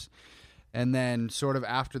miraculous. And then sort of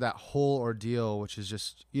after that whole ordeal, which is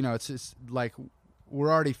just, it's just like we're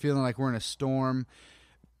already feeling like we're in a storm.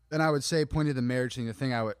 And I would say, pointing to the marriage thing, the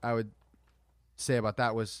thing I would say about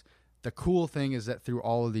that was the cool thing is that through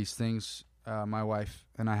all of these things, my wife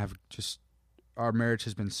and I have just, our marriage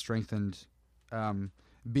has been strengthened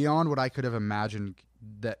beyond what I could have imagined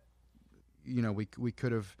that, we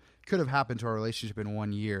could have happened to our relationship in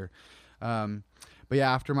 1 year. But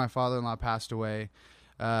yeah, after my father-in-law passed away,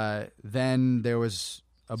 then there was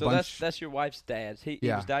a bunch. So that's your wife's dad. He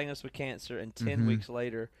was diagnosed with cancer, and 10 weeks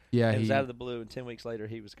later, he was out of the blue, and 10 weeks later,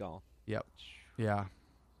 he was gone. Yep. Yeah.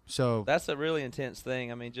 So that's a really intense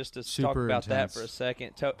thing. I mean, just to talk about intense. that for a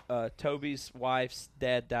second. Toby's wife's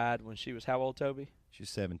dad died when she was how old, Toby? She's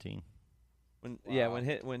 17.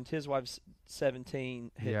 When his wife's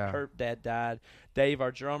 17, her dad died. Dave,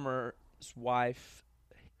 our drummer's wife,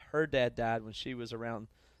 her dad died when she was around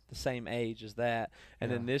the same age as that.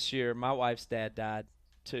 And then this year, my wife's dad died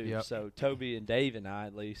too. Yep. So Toby and Dave and I,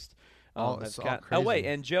 at least, it's all crazy. Oh wait,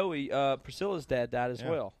 and Joey, Priscilla's dad died as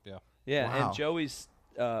well. Yeah, Wow. and Joey's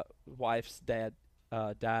wife's dad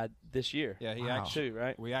died this year. Yeah, he Wow. actually. too,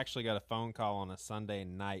 right? We actually got a phone call on a Sunday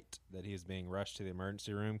night that he was being rushed to the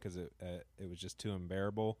emergency room because it was just too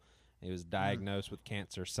unbearable. He was diagnosed with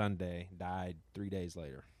cancer Sunday. Died 3 days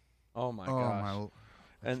later. Oh my gosh.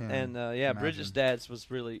 And Bridget's dad's was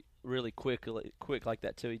really quick like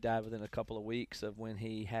that too. He died within a couple of weeks of when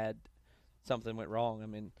he had something went wrong. I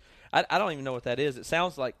mean, I don't even know what that is. It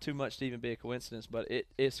sounds like too much to even be a coincidence, but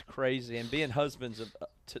it's crazy. And being husbands of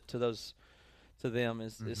to them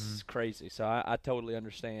is crazy. So I totally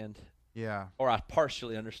understand. Yeah. Or I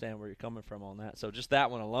partially understand where you're coming from on that. So just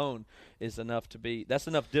that one alone is enough that's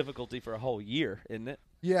enough difficulty for a whole year, isn't it?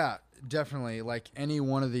 Yeah, definitely. Like any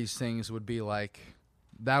one of these things would be like,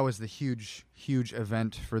 that was the huge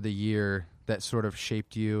event for the year that sort of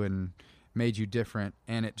shaped you and made you different.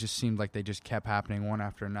 And it just seemed like they just kept happening one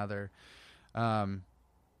after another. And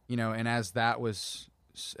as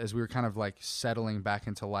we were kind of like settling back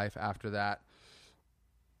into life after that,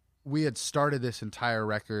 we had started this entire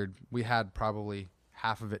record. We had probably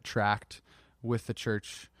half of it tracked with the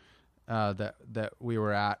church that we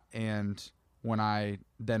were at, and when I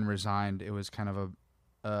then resigned, it was kind of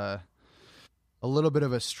a little bit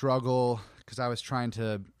of a struggle because I was trying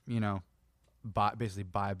to, basically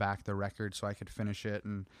buy back the record so I could finish it,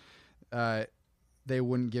 and they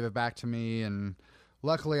wouldn't give it back to me. And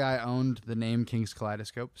luckily, I owned the name King's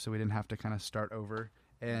Kaleidoscope, so we didn't have to kind of start over.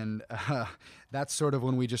 And that's sort of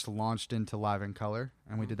when we just launched into Live in Color,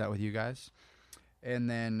 and we did that with you guys. And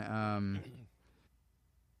then,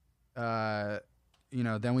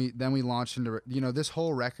 then we launched into, this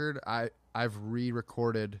whole record. I've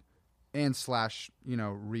re-recorded and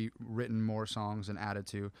rewritten more songs and added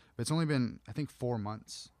to. But it's only been, I think, 4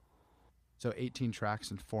 months. So 18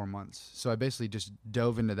 tracks in 4 months. So I basically just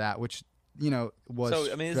dove into that, which was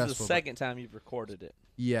So I mean, this is the stressful, second time you've recorded it.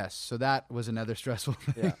 Yes, so that was another stressful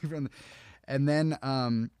thing. Yeah. And then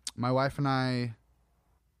my wife and I,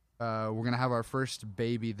 we're going to have our first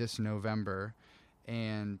baby this November,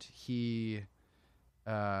 and he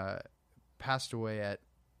passed away at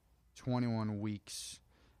 21 weeks.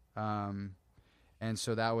 And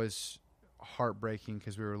so that was heartbreaking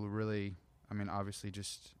because we were really, obviously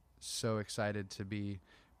just so excited to be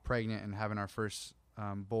pregnant and having our first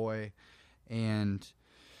boy. And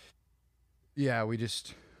yeah, we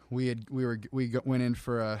went in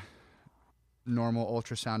for a normal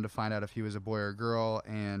ultrasound to find out if he was a boy or a girl,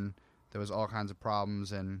 and there was all kinds of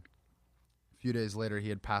problems. And a few days later, he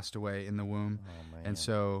had passed away in the womb. Oh, man. And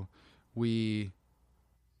so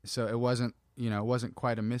it wasn't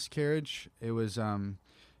quite a miscarriage. It was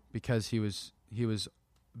because he was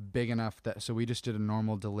big enough so we just did a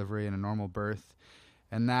normal delivery and a normal birth,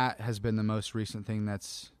 and that has been the most recent thing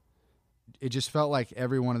it just felt like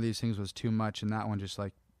every one of these things was too much, and that one just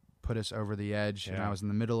like put us over the edge. Yeah. And I was in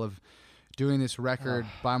the middle of doing this record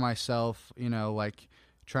by myself, like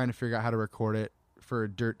trying to figure out how to record it for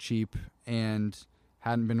dirt cheap, and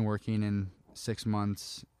hadn't been working in 6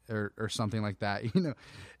 months or something like that,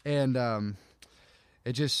 and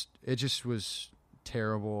it just was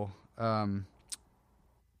terrible. And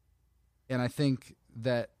I think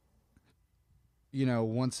that,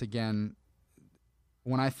 once again,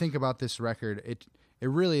 when I think about this record, it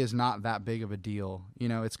really is not that big of a deal.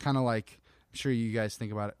 It's kind of like, I'm sure you guys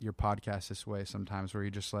think about your podcast this way sometimes, where you're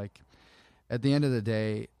just like, at the end of the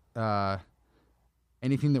day,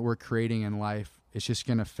 anything that we're creating in life, it's just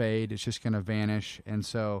going to fade. It's just going to vanish. And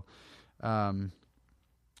so I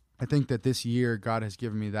think that this year God has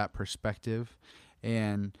given me that perspective.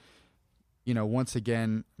 And, once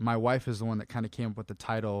again, my wife is the one that kind of came up with the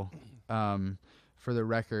title for the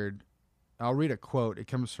record. I'll read a quote. It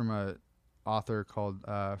comes from a author called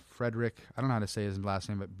Frederick, I don't know how to say his last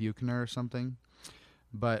name, but Buchner or something.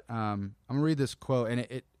 But I'm going to read this quote, and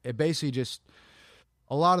it basically just,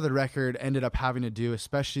 a lot of the record ended up having to do,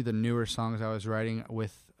 especially the newer songs I was writing,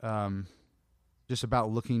 with just about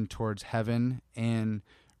looking towards heaven and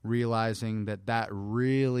realizing that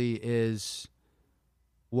really is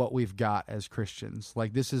what we've got as Christians.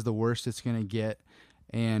 Like, this is the worst it's going to get,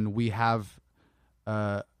 and we have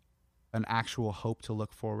an actual hope to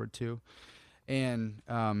look forward to. And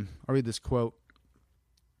I'll read this quote.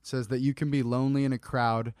 It says that you can be lonely in a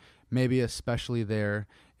crowd, maybe especially there,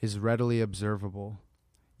 is readily observable.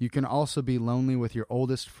 You can also be lonely with your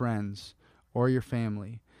oldest friends or your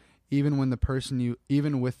family, even with the person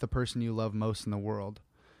you love most in the world.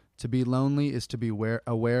 To be lonely is to be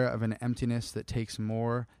aware of an emptiness that takes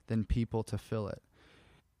more than people to fill it.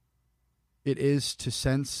 It is to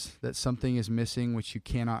sense that something is missing which you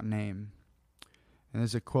cannot name. And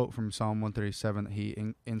there's a quote from Psalm 137 that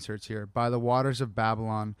he inserts here. By the waters of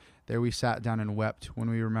Babylon, there we sat down and wept when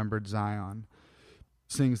we remembered Zion,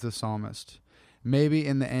 sings the psalmist. Maybe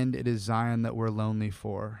in the end it is Zion that we're lonely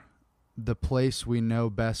for, the place we know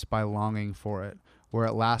best by longing for it, where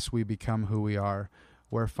at last we become who we are,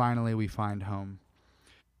 where finally we find home.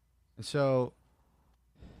 And so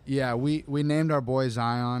Yeah, we named our boy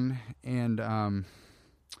Zion, and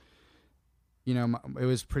it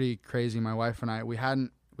was pretty crazy. My wife and I we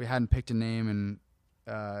hadn't picked a name, and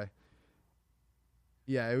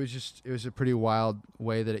it was a pretty wild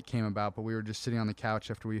way that it came about. But we were just sitting on the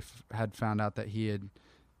couch after we had found out that he had.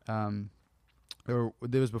 It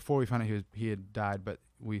was before we found out he had died, but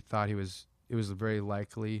we thought it was very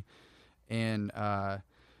likely, and I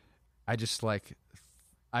just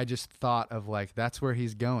thought of like, that's where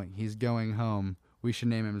he's going. He's going home. We should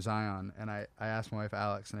name him Zion. And I asked my wife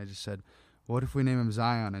Alex, and I just said, what if we name him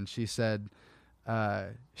Zion? And she said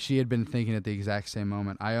she had been thinking at the exact same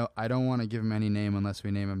moment, I don't want to give him any name unless we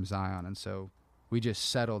name him Zion. And so we just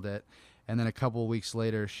settled it. And then a couple of weeks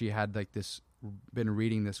later, she had been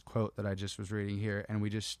reading this quote that I just was reading here, and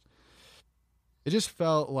it just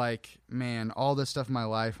felt like, man, all this stuff in my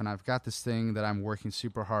life, and I've got this thing that I'm working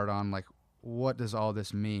super hard on, like, what does all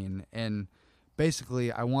this mean? And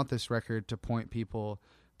basically, I want this record to point people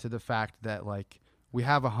to the fact that, like, we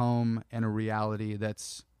have a home and a reality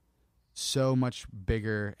that's so much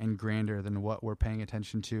bigger and grander than what we're paying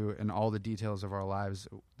attention to, and all the details of our lives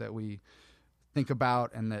that we think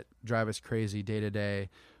about and that drive us crazy day to day,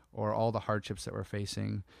 or all the hardships that we're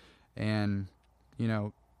facing. And,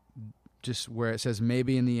 just where it says,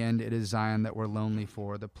 maybe in the end it is Zion that we're lonely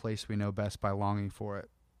for, the place we know best by longing for it,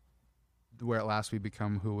 where at last we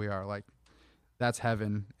become who we are. Like, that's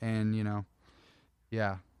heaven. And,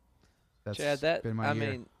 that's Chad, been my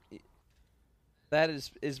year. mean, that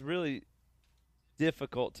is really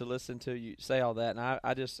difficult to listen to you say all that, and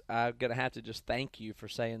I'm gonna have to just thank you for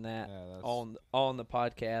saying that on the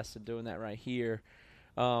podcast and doing that right here.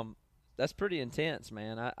 That's pretty intense,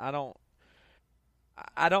 man. I don't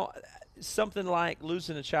something like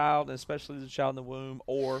losing a child, and especially losing a child in the womb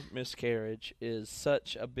or miscarriage, is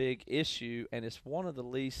such a big issue, and it's one of the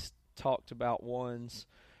least talked about ones.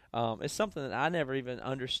 It's something that I never even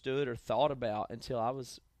understood or thought about until I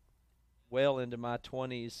was well into my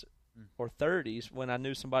 20s or 30s, when I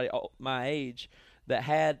knew somebody my age that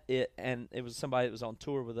had it, and it was somebody that was on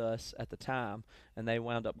tour with us at the time, and they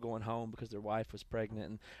wound up going home because their wife was pregnant.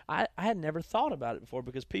 And I had never thought about it before,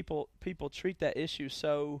 because people treat that issue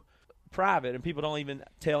so private, and people don't even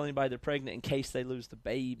tell anybody they're pregnant in case they lose the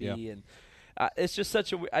baby. Yeah. And it's just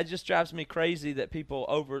it just drives me crazy that people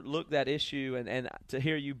overlook that issue. And to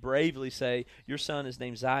hear you bravely say your son is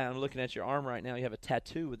named Zion. I'm looking at your arm right now. You have a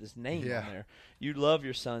tattoo with his name on there. You love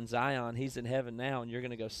your son Zion. He's in heaven now, and you're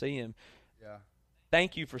going to go see him. Yeah.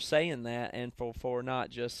 Thank you for saying that, and for not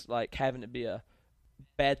just like having it be a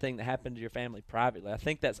bad thing that happened to your family privately.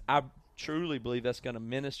 I truly believe that's going to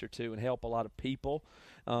minister to and help a lot of people,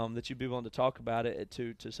 that you'd be willing to talk about it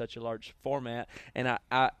to such a large format. And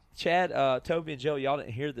Chad, Toby, and Joe, y'all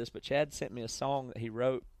didn't hear this, but Chad sent me a song that he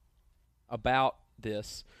wrote about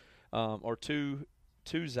this, or to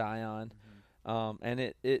Zion, and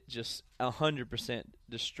it just 100%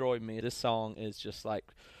 destroyed me. This song is just like,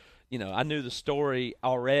 I knew the story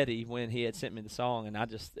already when he had sent me the song, and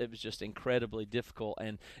it was just incredibly difficult.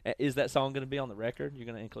 And is that song going to be on the record? You're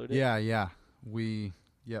going to include it? Yeah.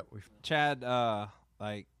 Chad,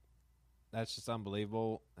 that's just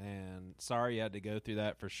unbelievable, and sorry you had to go through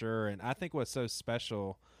that for sure. And I think what's so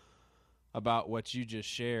special about what you just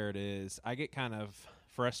shared is I get kind of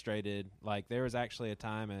frustrated. Like, there was actually a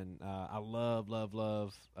time, and I love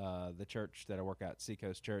the church that I work at,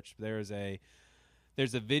 Seacoast Church. There's a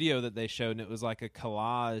video that they showed, and it was like a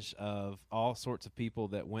collage of all sorts of people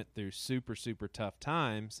that went through super, super tough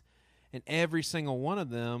times, and every single one of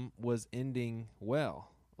them was ending well.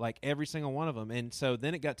 Like, every single one of them. And so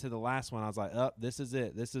then it got to the last one. I was like, this is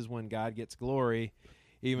it. This is when God gets glory,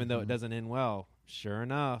 even though it doesn't end well. Sure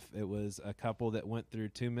enough, it was a couple that went through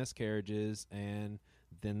 2 miscarriages, and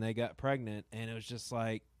then they got pregnant. And it was just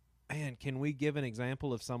like, man, can we give an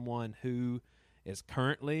example of someone who is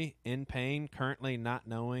currently in pain, currently not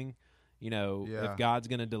knowing, if God's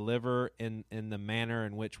going to deliver in the manner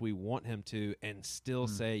in which we want him to, and still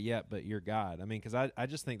say, yeah, but you're God. I mean, because I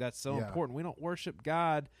just think that's so important. We don't worship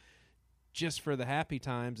God just for the happy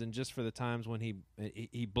times and just for the times when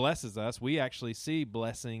he blesses us. We actually see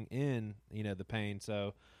blessing in, the pain.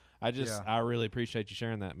 So I really appreciate you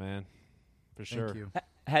sharing that, man, for sure.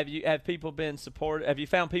 Thank you. Have people been supportive? Have you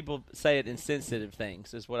found people say it insensitive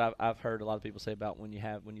things? Is what I've heard a lot of people say about when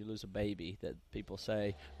you lose a baby, that people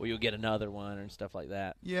say, well, you'll get another one and stuff like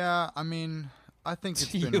that. Yeah, I mean, I think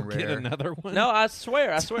it's been You'll rare. get another one? No, I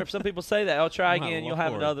swear. Some people say that. I'll try again. My You'll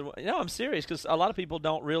have Lord. another one. No, I'm serious, because a lot of people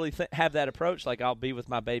don't really have that approach. Like, I'll be with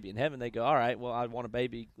my baby in heaven. They go, all right, well, I want a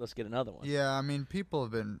baby. Let's get another one. Yeah, I mean, people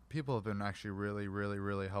have been actually really, really,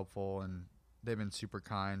 really helpful, and super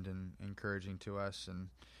kind and encouraging to us, and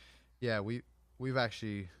yeah, we've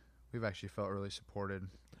actually felt really supported.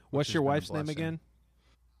 What's which your has been a wife's name blessing. again?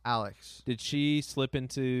 Alex. Did she slip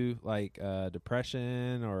into like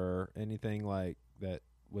depression or anything like that?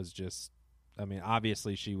 Was just, I mean,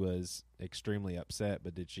 obviously she was extremely upset,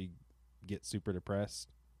 but did she get super depressed?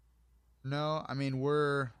 No, I mean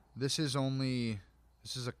this is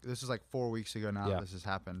like 4 weeks ago now Yeah. that this has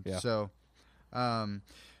happened. Yeah. So,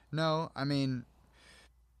 no, I mean,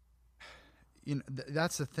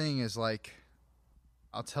 that's the thing is like,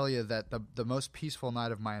 I'll tell you that the most peaceful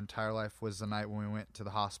night of my entire life was the night when we went to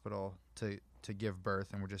the hospital to give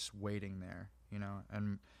birth, and we're just waiting there,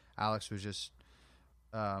 and Alex was just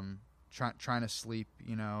trying to sleep,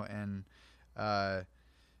 and I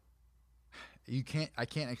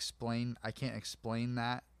can't explain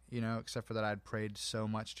that, except for that I'd prayed so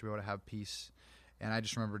much to be able to have peace, and I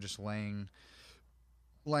just remember just laying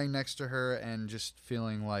next to her and just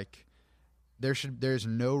feeling like there's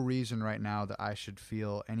no reason right now that I should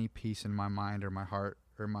feel any peace in my mind or my heart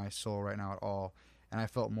or my soul right now at all. And I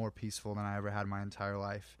felt more peaceful than I ever had my entire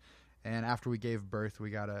life. And after we gave birth,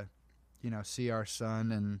 we got to, see our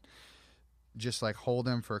son and just like hold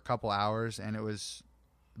him for a couple hours. And it was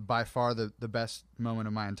by far the best moment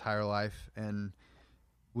of my entire life. And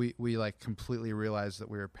we like completely realized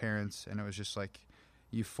that we were parents, and it was just like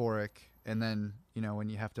euphoric. And then, when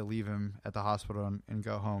you have to leave him at the hospital and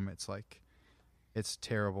go home, it's like, it's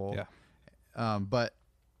terrible. Yeah. But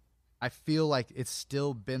I feel like it's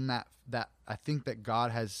still been that I think that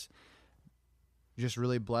God has just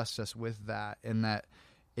really blessed us with that, and that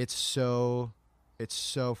it's so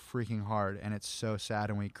freaking hard, and it's so sad,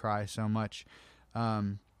 and we cry so much.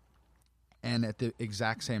 And at the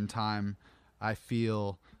exact same time, I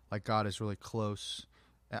feel like God is really close.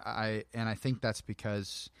 I think that's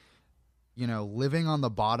because, living on the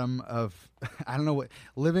bottom of,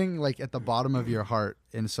 living like at the bottom of your heart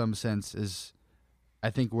in some sense is, I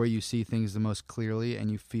think, where you see things the most clearly and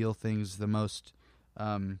you feel things the most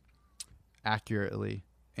accurately.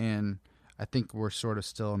 And I think we're sort of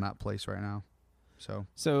still in that place right now.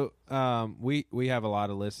 So we have a lot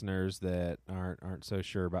of listeners that aren't so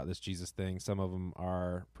sure about this Jesus thing. Some of them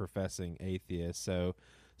are professing atheists. So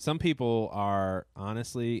some people are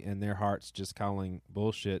honestly in their hearts just calling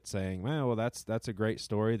bullshit, saying, well, that's a great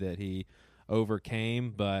story that he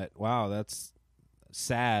overcame, but wow, that's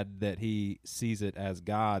sad that he sees it as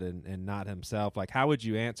God and not himself. Like, how would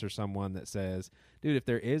you answer someone that says, dude, if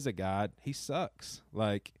there is a God, he sucks?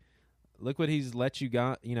 Like, look what he's let you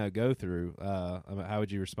go through. How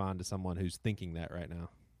would you respond to someone who's thinking that right now?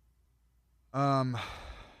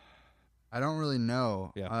 I don't really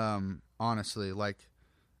know. Yeah. Honestly, like,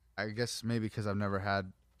 I guess maybe because I've never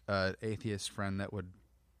had an atheist friend that would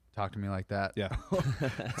talk to me like that. Yeah.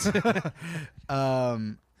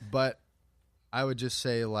 But I would just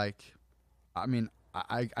say, like, I mean,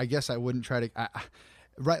 I guess I wouldn't try to.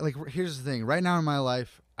 Right, like, here's the thing. Right now in my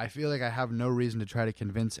life, I feel like I have no reason to try to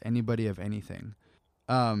convince anybody of anything.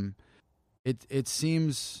 It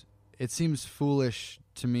seems foolish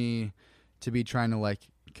to me to be trying to like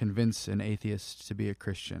convince an atheist to be a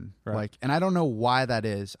Christian. Right. Like, and I don't know why that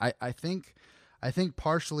is. I think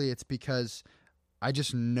partially it's because I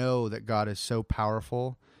just know that God is so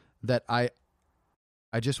powerful that I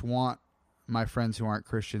just want my friends who aren't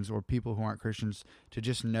Christians or people who aren't Christians to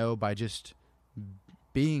just know by just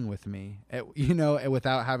being with me,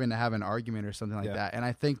 without having to have an argument or something like that. And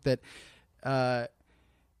I think that,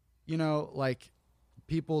 like,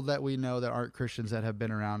 people that we know that aren't Christians that have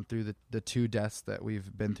been around through the two deaths that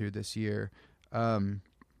we've been through this year,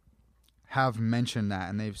 have mentioned that,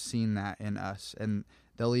 and they've seen that in us, and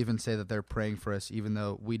they'll even say that they're praying for us, even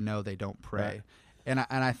though we know they don't pray. Right.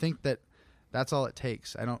 And I think that that's all it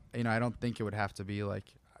takes. I don't think it would have to be like.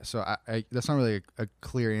 So I that's not really a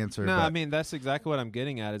clear answer. No, but I mean, that's exactly what I'm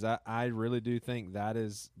getting at. Is I really do think that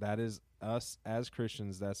is us as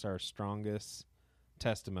Christians. That's our strongest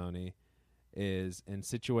testimony. Is in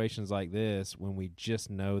situations like this when we just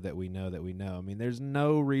know that we know that we know. I mean, there's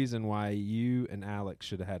no reason why you and Alex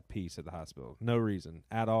should have had peace at the hospital. No reason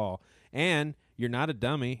at all. And you're not a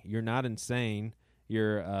dummy. You're not insane.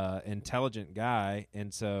 You're an intelligent guy.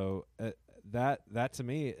 And so that to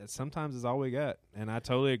me sometimes is all we got. And I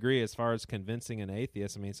totally agree as far as convincing an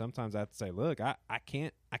atheist. I mean, sometimes I have to say, look, I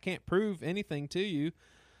can't prove anything to you.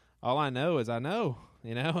 All I know is I know,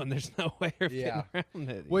 and there's no way of getting around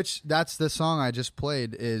it. Which, that's the song I just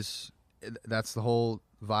played, that's the whole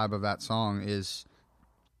vibe of that song, is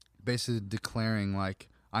basically declaring, like,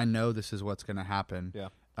 I know this is what's going to happen,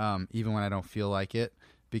 even when I don't feel like it,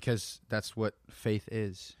 because that's what faith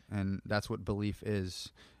is, and that's what belief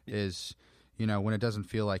is, when it doesn't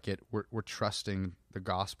feel like it, we're trusting the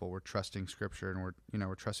gospel, we're trusting Scripture, and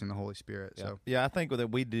we're trusting the Holy Spirit. Yeah. So yeah, I think that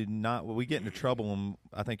we get into trouble when,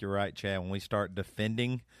 I think you're right, Chad, when we start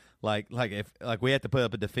defending, like if we have to put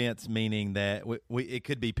up a defense, meaning that we it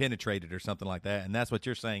could be penetrated or something like that, and that's what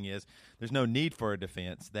you're saying is there's no need for a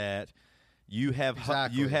defense, that you have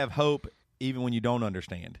you have hope even when you don't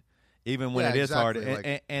understand, even when it is hard,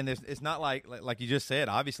 and it's not like you just said.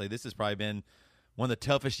 Obviously, this has probably been one of the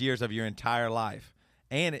toughest years of your entire life.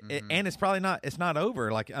 And and it's probably not. It's not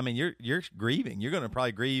over. Like, I mean, you're grieving. You're going to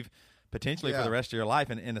probably grieve potentially for the rest of your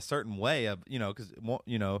life in a certain way of because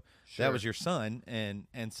that was your son, and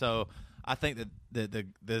so I think that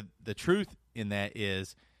the truth in that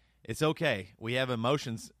is it's okay. We have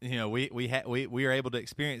emotions. We are able to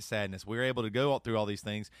experience sadness. We are able to go through all these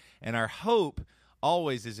things, and our hope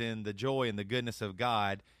always is in the joy and the goodness of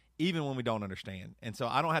God, even when we don't understand. And so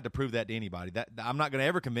I don't have to prove that to anybody. That I'm not going to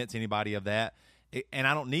ever convince anybody of that. And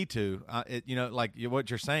I don't need to. Like what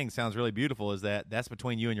you're saying sounds really beautiful, is that's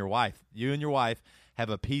between you and your wife. You and your wife have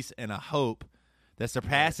a peace and a hope that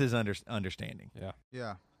surpasses understanding. Yeah.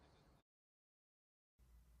 Yeah.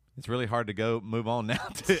 It's really hard to move on now.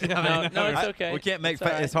 No, it's okay. We can't make It's all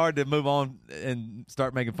right. It's hard to move on and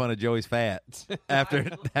start making fun of Joey's fat after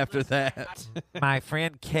that. My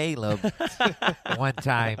friend Caleb, one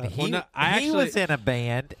time, he was in a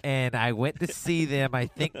band, and I went to see them. I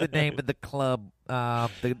think the name of the club. Now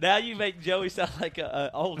you make Joey sound like an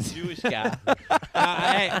old Jewish guy.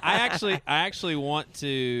 I actually want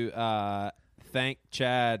to thank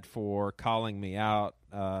Chad for calling me out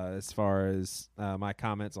as far as my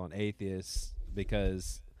comments on atheists,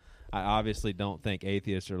 because I obviously don't think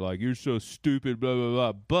atheists are like, you're so stupid, blah, blah,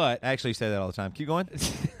 blah. But I actually say that all the time. Keep going.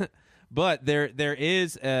 But there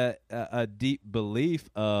is a deep belief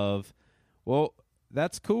of, well,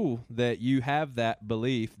 that's cool that you have that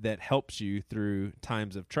belief that helps you through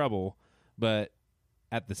times of trouble, but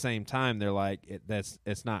at the same time, they're like,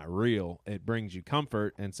 it's not real. It brings you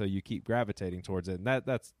comfort, and so you keep gravitating towards it. And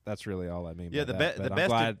that's really all I mean. Yeah, by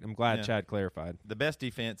that. I'm glad Chad clarified. The best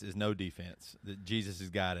defense is no defense. Jesus has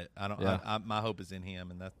got it. My hope is in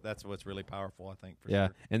Him, and that's what's really powerful, I think. For sure.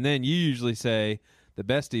 And then you usually say the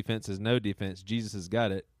best defense is no defense. Jesus has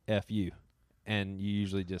got it. F you, and you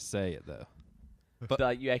usually just say it though.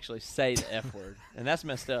 But you actually say the F word, and that's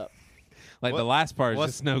messed up. Like the last part is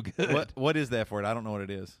just no good. What is the F word? I don't know what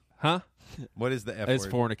it is. Huh? What is the F It's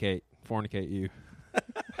word? Fornicate you.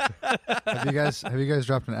 Have you guys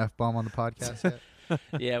dropped an F-bomb on the podcast yet?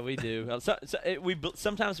 Yeah, we do.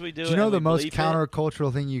 Sometimes we do. Do you know and the we most bleep it.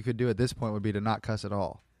 countercultural thing you could do at this point would be to not cuss at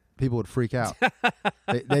all? People would freak out.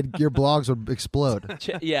 Your blogs would explode.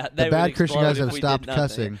 Yeah, The they bad would Christian explode guys if have we stopped did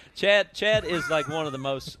nothing. cussing. Chad is like one of the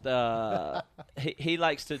most. He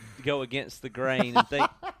likes to go against the grain and think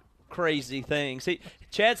crazy things.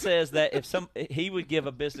 Chad says that he would give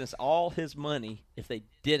a business all his money if they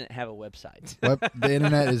didn't have a website. The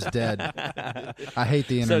internet is dead. I hate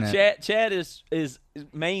the internet. So Chad is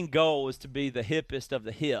main goal is to be the hippest of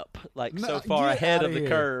the hip, like No, so far get ahead outta of the here.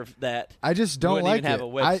 curve that I just don't wouldn't like even have it. a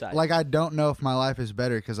website. I don't know if my life is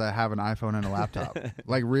better because I have an iPhone and a laptop.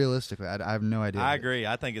 Like realistically, I have no idea. I agree.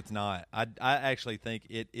 I think it's not. I actually think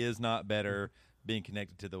it is not better being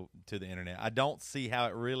connected to the internet. I don't see how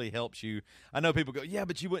it really helps you. I know people go, yeah,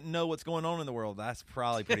 but you wouldn't know what's going on in the world. That's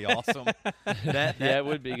probably pretty awesome. Yeah, it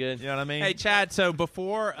would be good. You know what I mean? Hey, Chad, so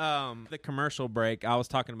before the commercial break, I was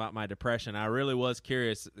talking about my depression. I really was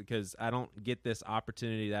curious because I don't get this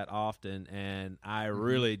opportunity that often, and I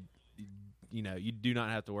really, you do not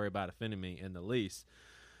have to worry about offending me in the least.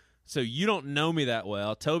 So you don't know me that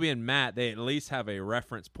well. Toby and Matt, they at least have a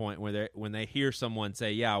reference point where when they hear someone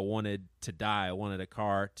say, yeah, I wanted to die. I wanted a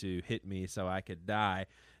car to hit me so I could die.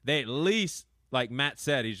 They at least, like Matt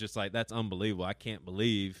said, he's just like, that's unbelievable. I can't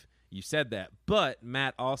believe you said that. But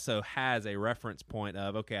Matt also has a reference point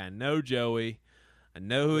of, okay, I know Joey. I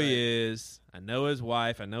know who he is. I know his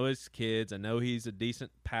wife. I know his kids. I know he's a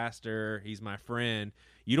decent pastor. He's my friend.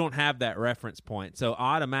 You don't have that reference point. So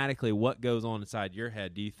automatically what goes on inside your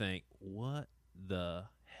head? Do you think, what the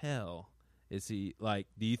hell is he like?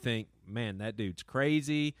 Do you think, man, that dude's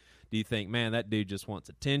crazy? Do you think, man, that dude just wants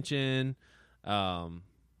attention? What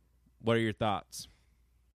are your thoughts?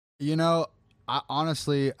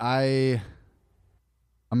 Honestly, I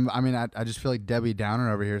just feel like Debbie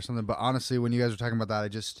Downer over here or something. But honestly, when you guys were talking about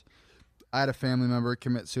that, I had a family member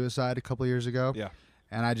commit suicide a couple years ago. Yeah.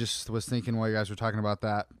 And I just was thinking while you guys were talking about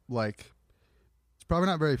that, like, it's probably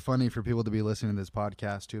not very funny for people to be listening to this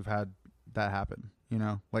podcast to have had that happen,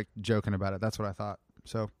 like joking about it. That's what I thought.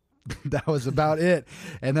 So that was about it.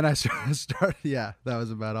 And then I started. Yeah, that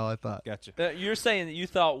was about all I thought. Gotcha. You're saying that you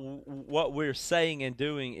thought what we're saying and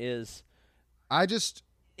doing is I just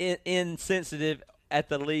insensitive at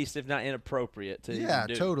the least, if not inappropriate to yeah, even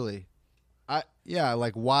do. totally.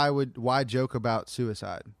 Like why joke about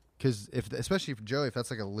suicide? Because especially for Joey, if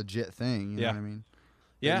that's like a legit thing, you know what I mean?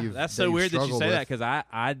 Yeah, that's so weird that you say that, because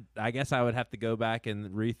I guess I would have to go back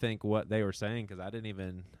and rethink what they were saying, because I didn't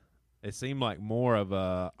even. It seemed like more of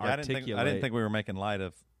a articulate. I didn't think we were making light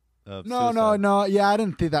of No. suicide. Yeah, I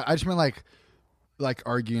didn't think that. I just meant like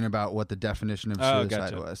arguing about what the definition of suicide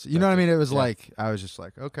gotcha. was. You know what I mean? It was like I was just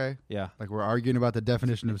like, okay, Yeah. like we're arguing about the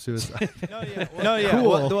definition of suicide. No, yeah. Cool.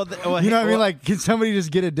 Well, you know what I mean? Like, can somebody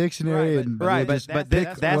just get a dictionary and just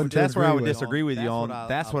pick one to that's where I agree would with? disagree with you on.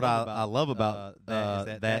 That's what I love about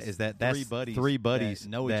that is that that's three buddies that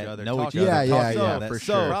know each other, know talk each other. Yeah, for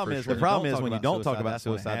sure. The problem is when you don't talk about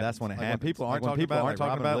suicide, that's when it happens. When people aren't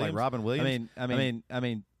talking about it, like Robin Williams. I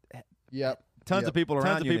mean, Yep. tons of people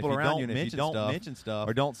around you, and if you don't mention stuff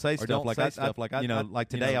or don't say stuff like like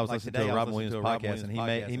today I was listening to a Robin Williams podcast,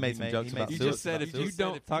 and he made some jokes about suicide. You just said if you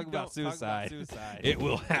don't talk about suicide, it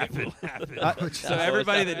will happen. So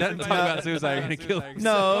everybody that doesn't talk about suicide are going to kill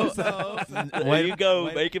themselves. There you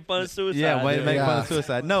go, making fun of suicide. Yeah, way to make Yeah. fun of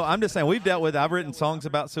suicide. No, I'm just saying I've written songs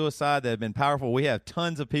about suicide that have been powerful. We have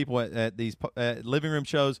tons of people at these living room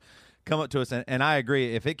shows come up to us, and I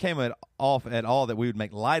agree. If it came off at all that we would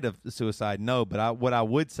make light of suicide, no. But what I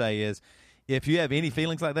would say is, if you have any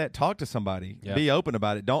feelings like that, talk to somebody. Yeah. Be open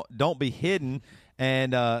about it. Don't be hidden.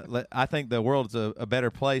 And I think the world is a better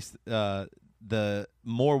place. The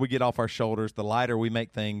more we get off our shoulders, the lighter we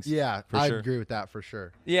make things. Yeah, for I sure. agree with that for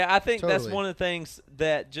sure. Yeah, I think that's Totally. one of the things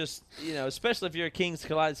that just, especially if you're a King's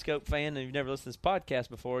Kaleidoscope fan and you've never listened to this podcast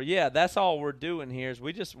before, yeah, that's all we're doing here is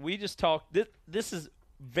we just talk. This is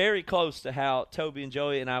very close to how Toby and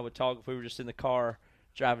Joey and I would talk if we were just in the car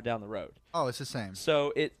driving down the road. Oh, it's the same.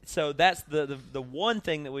 So that's the one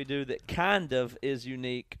thing that we do that kind of is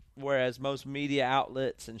unique, whereas most media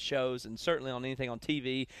outlets and shows, and certainly on anything on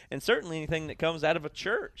TV, and certainly anything that comes out of a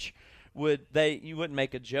church, you wouldn't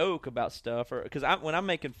make a joke about stuff, or because when I'm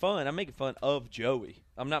making fun of Joey.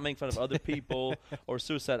 I'm not making fun of other people or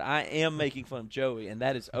suicide. I am making fun of Joey, and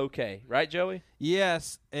that is okay, right, Joey?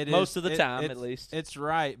 Yes, it is. Most of the time, it's- at least. It's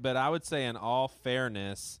right, but I would say in all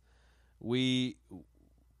fairness, we're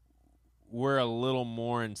a little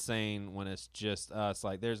more insane when it's just us.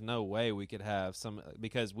 Like, there's no way we could have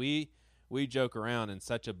because we joke around in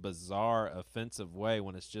such a bizarre, offensive way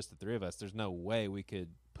when it's just the three of us. There's no way we could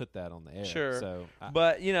put that on the air. Sure. So,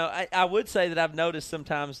 But, I would say that I've noticed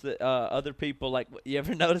sometimes that other people, like, you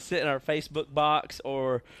ever notice it in our Facebook box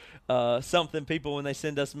or something, people, when they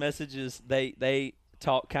send us messages, they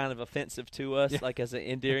talk kind of offensive to us, like as an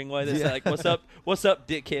endearing way. They say, like, what's up,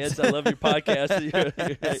 dickheads? I love your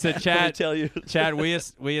podcast. So, Chad, tell you. Chad,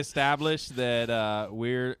 we established that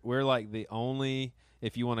we're like the only,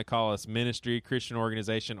 if you want to call us ministry, Christian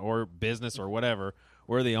organization, or business or whatever,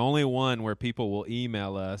 we're the only one where people will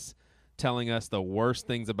email us telling us the worst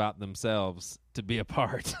things about themselves to be a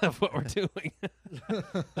part of what we're doing.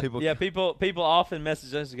 People often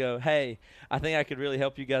message us and go, "Hey, I think I could really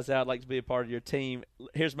help you guys out. I'd like to be a part of your team.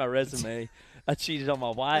 Here's my resume. I cheated on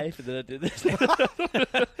my wife, and then I did this." and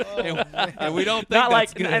we don't think Not that's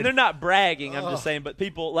like, good. and they're not bragging. I'm just saying, but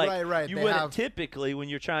people like Right, you they wouldn't have- typically, when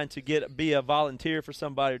you're trying to be a volunteer for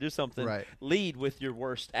somebody or do something, Right. lead with your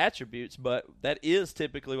worst attributes. But that is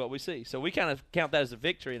typically what we see. So we kind of count that as a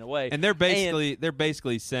victory in a way. And they're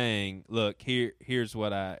basically saying, "Look, here's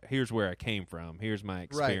where I came from. Here's my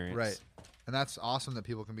experience." Right. And that's awesome that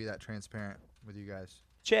people can be that transparent with you guys.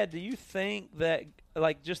 Chad, do you think that,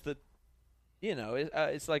 like, just the,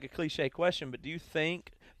 it's like a cliche question, but do you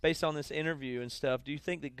think, based on this interview and stuff, do you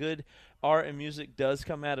think that good art and music does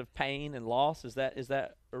come out of pain and loss? Is that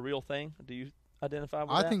a real thing? Do you identify with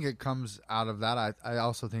that? I think it comes out of that. I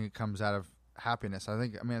also think it comes out of happiness. I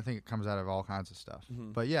think it comes out of all kinds of stuff.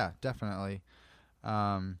 Mhm. But yeah, definitely.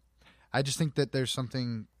 I just think that there's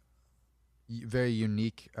something very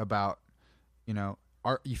unique about,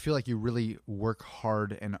 art. You feel like you really work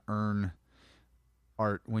hard and earn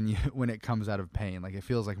art when it comes out of pain. Like, it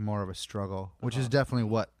feels like more of a struggle, which is definitely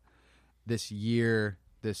what this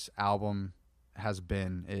album has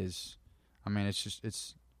been. It's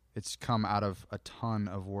come out of a ton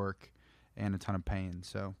of work and a ton of pain.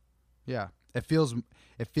 So yeah, it feels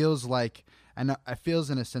like, it feels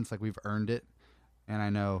in a sense like we've earned it. And I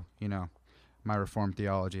know, my Reformed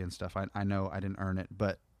theology and stuff, I know I didn't earn it,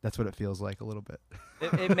 but that's what it feels like a little bit.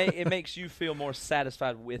 it makes you feel more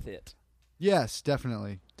satisfied with it. Yes,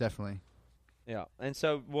 definitely. Yeah. And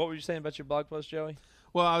so what were you saying about your blog post, Joey?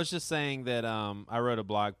 Well, I was just saying that I wrote a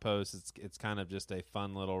blog post. It's kind of just a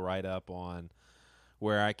fun little write-up on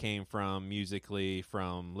where I came from musically,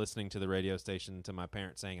 from listening to the radio station to my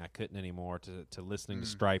parents saying I couldn't anymore, to listening to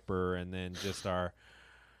Stryper, and then just our,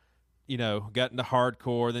 got into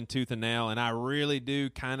hardcore, then Tooth and Nail. And I really do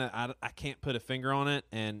kind of, I can't put a finger on it,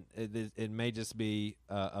 and it may just be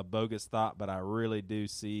a bogus thought, but I really do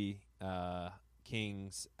see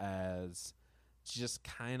Kings as just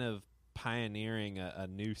kind of pioneering a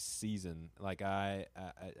new season. Like I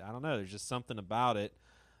don't know, there's just something about it,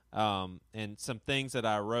 and some things that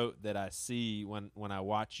I wrote that I see when I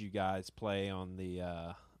watch you guys play on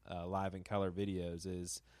the Live in Color videos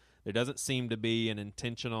is there doesn't seem to be an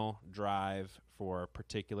intentional drive for a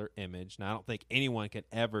particular image. Now I don't think anyone can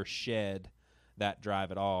ever shed that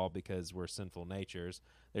drive at all because we're sinful natures.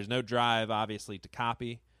 There's no drive obviously to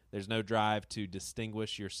copy. There's no drive to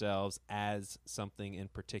distinguish yourselves as something in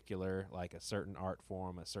particular, like a certain art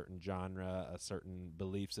form, a certain genre, a certain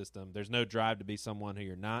belief system. There's no drive to be someone who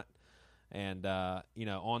you're not. And,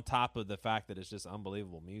 on top of the fact that it's just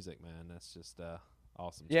unbelievable music, man, that's just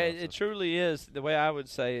awesome. Yeah, stuff. it truly is. The way I would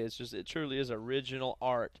say it truly is original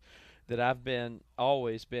art that I've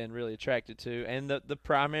always been really attracted to. And the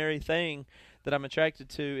primary thing that I'm attracted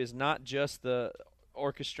to is not just the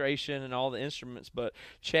orchestration and all the instruments, but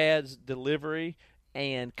Chad's delivery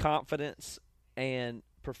and confidence and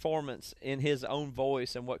performance in his own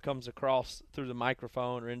voice, and what comes across through the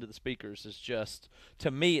microphone or into the speakers is just, to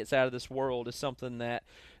me, it's out of this world. It's something that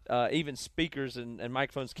even speakers and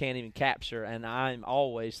microphones can't even capture, and I'm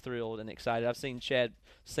always thrilled and excited. I've seen Chad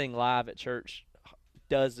sing live at church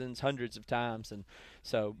dozens, hundreds of times, and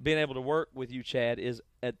so being able to work with you, Chad, is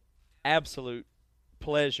an absolute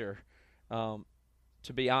pleasure.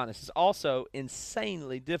 To be honest, it's also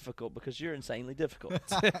insanely difficult because you're insanely difficult.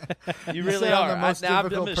 You really say I'm are. the most I'm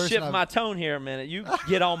difficult going to person shift my tone here a minute. You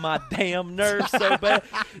get on my damn nerves so bad.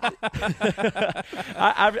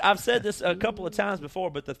 I've said this a couple of times before,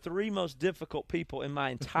 but the three most difficult people in my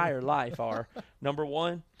entire life are, number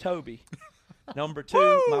one, Toby. Number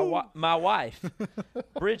two, my wife,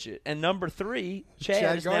 Bridget, and number three,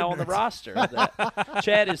 Chad is now on the roster. Of that.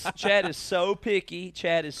 Chad is so picky.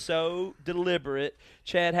 Chad is so deliberate.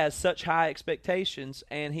 Chad has such high expectations,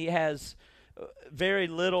 and he has very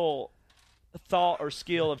little thought or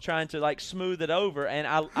skill of trying to smooth it over. And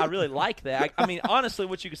I really like that. I mean, honestly,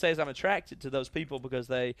 what you could say is I'm attracted to those people because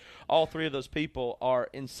all three of those people are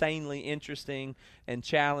insanely interesting and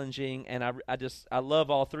challenging, and I love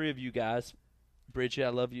all three of you guys. Bridget, I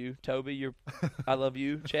love you. Toby, I love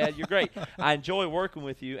you. Chad, you're great. I enjoy working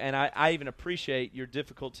with you, and I even appreciate your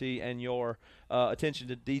difficulty and your attention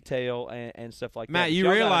to detail and stuff like that. Matt,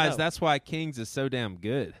 you realize that's why Kings is so damn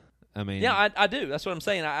good. I mean, yeah, I do. That's what I'm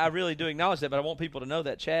saying. I really do acknowledge that, but I want people to know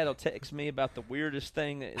that Chad will text me about the weirdest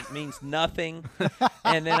thing that it means nothing,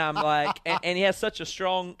 and then I'm like, and he has such a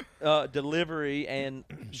strong delivery and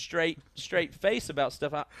straight face about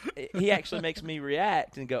stuff. He actually makes me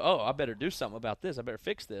react and go, "Oh, I better do something about this. I better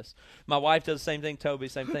fix this." My wife does the same thing. Toby,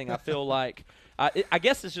 same thing. I feel like I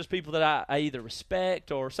guess it's just people that I either respect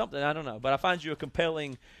or something. I don't know, but I find you a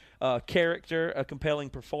compelling character, a compelling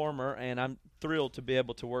performer, and I'm thrilled to be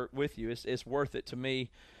able to work with you. It's worth it to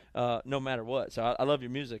me, no matter what. So I love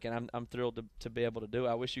your music, and I'm thrilled to be able to do it.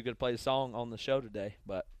 I wish you could play the song on the show today,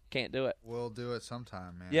 but can't do it. We'll do it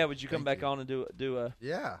sometime, man. Yeah, would you come back on and do a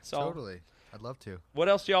song? Totally. I'd love to. What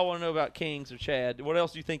else do y'all want to know about Kings or Chad? What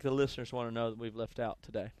else do you think the listeners want to know that we've left out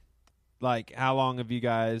today? Like, how long have you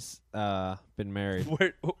guys been married?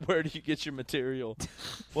 Where do you get your material?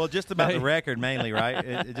 Well, just about the record mainly,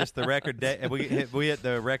 right? Just the record. Have we hit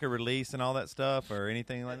the record release and all that stuff, or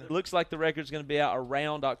anything like that? It looks like the record's going to be out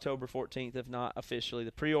around October 14th, if not officially.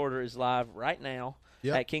 The pre-order is live right now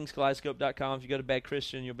at kingskaleidoscope.com. If you go to Bad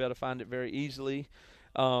Christian, you'll be able to find it very easily.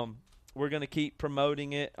 We're going to keep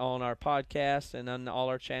promoting it on our podcast and on all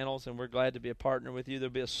our channels, and we're glad to be a partner with you.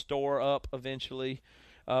 There'll be a store up eventually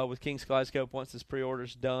with King's Kaleidoscope once this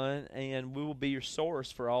pre-order's done, and we will be your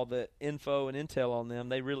source for all the info and intel on them.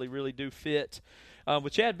 They really, really do fit.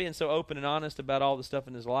 With Chad being so open and honest about all the stuff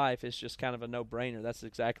in his life, it's just kind of a no-brainer. That's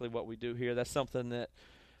exactly what we do here. That's something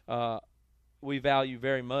that we value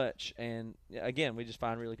very much, and, again, we just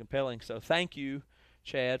find really compelling. So thank you,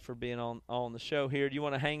 Chad, for being on the show here. Do you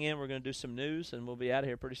want to hang in? We're going to do some news, and we'll be out of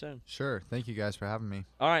here pretty soon. Sure. Thank you guys for having me.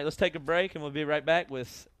 All right, let's take a break, and we'll be right back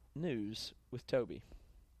with news with Toby.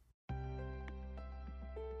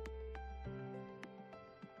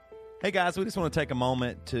 Hey, guys, we just want to take a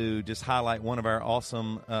moment to just highlight one of our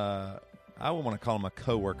awesome, I would want to call him a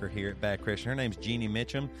coworker here at Bad Christian. Her name's Jeannie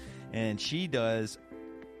Mitchum, and she does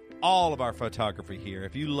all of our photography here.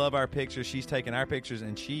 If you love our pictures, she's taking our pictures,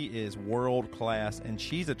 and she is world class, and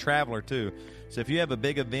she's a traveler too. So if you have a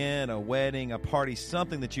big event, a wedding, a party,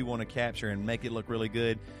 something that you want to capture and make it look really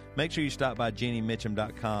good, make sure you stop by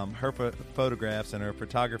JeannieMitchum.com. Her photographs and her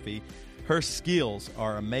photography, her skills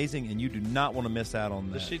are amazing, and you do not want to miss out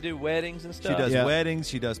on that. Does she do weddings and stuff? She does weddings,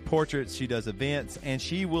 she does portraits, she does events, and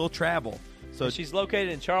she will travel. So she's located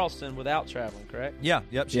in Charleston without traveling, correct? Yeah,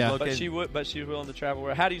 yep. She's located. But she's willing to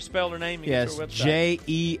travel. How do you spell her name? Yes, her website?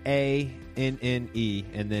 JeanNE,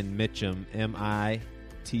 and then Mitchum,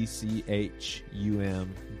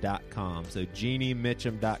 MITCHUM.com. So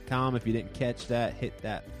JeannieMitchum.com. If you didn't catch that, hit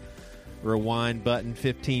that rewind button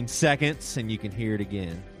 15 seconds, and you can hear it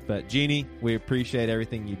again. But Jeannie, we appreciate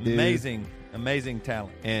everything you do. Amazing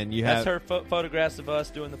talent. And that's her photographs of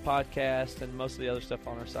us doing the podcast, and most of the other stuff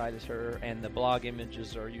on our site is her, and the blog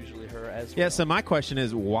images are usually her as well. Yeah, so my question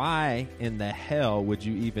is, why in the hell would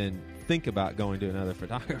you even think about going to another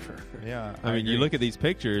photographer? Yeah, I mean, you look at these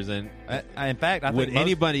pictures, and in fact, I would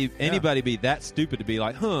think anybody be that stupid to be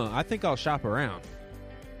like, I think I'll shop around?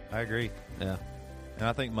 I agree. Yeah. And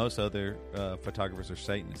I think most other photographers are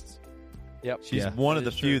Satanists. Yep. She's one of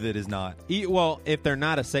the few that is not. Well, if they're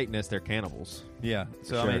not a Satanist, they're cannibals. Yeah.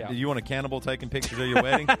 So, I mean, do you want a cannibal taking pictures of your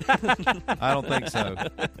wedding? I don't think so.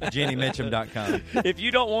 JeannieMitchum.com. If you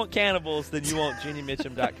don't want cannibals, then you want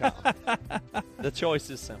JeannieMitchum.com. The choice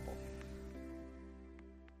is simple.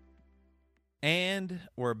 And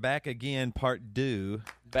we're back again, part two.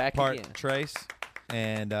 Part again. Trace.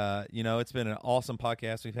 And, it's been an awesome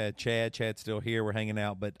podcast. We've had Chad. Chad's still here. We're hanging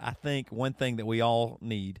out. But I think one thing that we all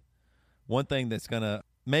need, one thing that's going to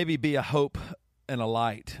maybe be a hope and a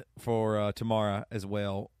light for tomorrow as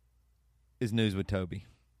well, is News with Toby.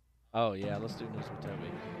 Oh, yeah. Let's do News with Toby.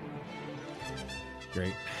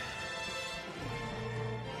 Great.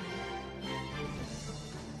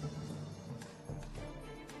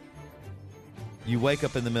 You wake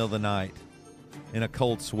up in the middle of the night in a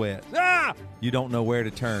cold sweat. Ah! You don't know where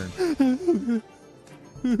to turn.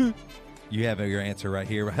 You have your answer right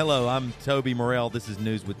here. Hello, I'm Toby Morrell. This is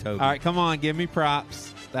News with Toby. All right, come on, give me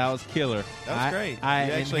props. That was killer. That was great. I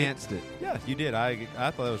enhanced it. Yeah, you did. I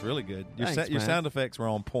thought it was really good. Your sound effects were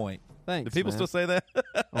on point. Thanks, Do people still say that?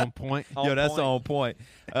 On point? That's on point.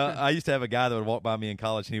 I used to have a guy that would walk by me in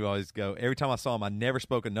college, and he would always go, every time I saw him, I never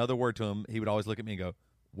spoke another word to him. He would always look at me and go,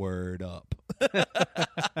 word up. I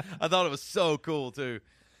thought it was so cool, too.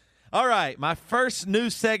 All right, my first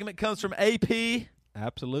news segment comes from AP.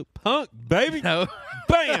 Absolute punk, baby. No.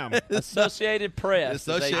 Bam. Associated Press.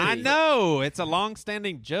 I know. It's a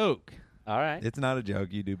long-standing joke. All right. It's not a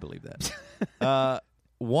joke. You do believe that.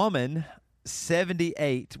 Woman,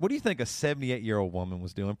 78. What do you think a 78-year-old woman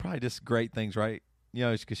was doing? Probably just great things, right? You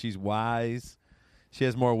know, because she's wise. She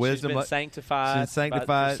has more wisdom. She's been sanctified. She's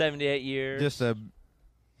sanctified for 78 years.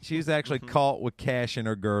 She was actually caught with cash in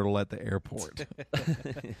her girdle at the airport.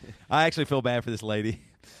 I actually feel bad for this lady.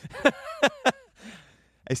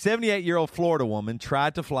 A 78-year-old Florida woman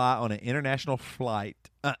tried to fly on an international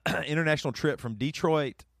trip from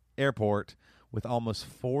Detroit Airport with almost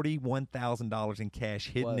 $41,000 in cash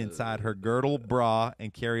hidden inside her girdle, bra,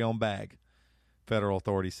 and carry-on bag, federal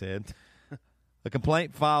authorities said. A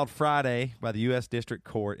complaint filed Friday by the U.S. District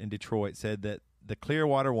Court in Detroit said that the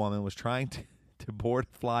Clearwater woman was trying to board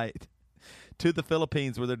a flight to the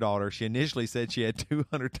Philippines with her daughter. She initially said she had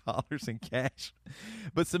 $200 in cash,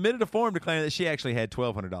 but submitted a form declaring that she actually had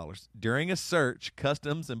 $1,200. During a search,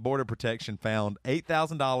 Customs and Border Protection found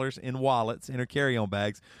 $8,000 in wallets in her carry-on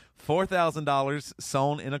bags, $4,000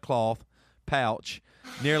 sewn in a cloth pouch,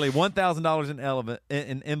 nearly $1,000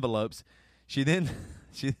 in envelopes. She then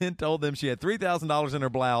told them she had $3,000 in her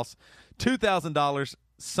blouse, $2,000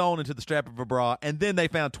 sewn into the strap of her bra, and then they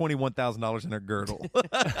found $21,000 in her girdle.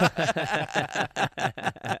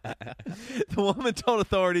 The woman told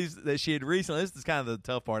authorities that she had recently, this is kind of the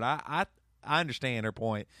tough part, I understand her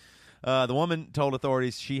point. The woman told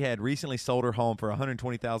authorities she had recently sold her home for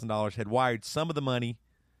 $120,000, had wired some of the money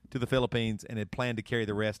to the Philippines, and had planned to carry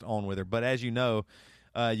the rest on with her. But as you know,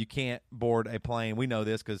 you can't board a plane. We know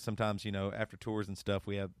this because sometimes, after tours and stuff,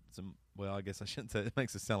 we have some, well, I guess I shouldn't say it. It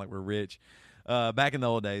makes us sound like we're rich. Back in the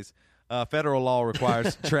old days, federal law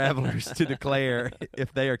requires travelers to declare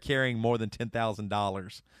if they are carrying more than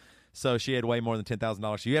 $10,000. So she had way more than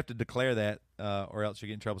 $10,000. So you have to declare that, or else you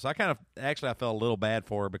get in trouble. So I felt a little bad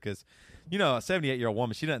for her because, a 78-year-old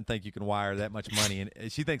woman, she doesn't think you can wire that much money,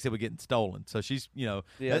 and she thinks it would get stolen. So she's,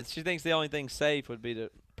 she thinks the only thing safe would be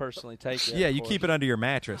to personally take it. Yeah, you keep it under your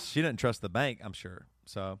mattress. She doesn't trust the bank, I'm sure.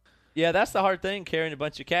 So, Yeah, that's the hard thing, carrying a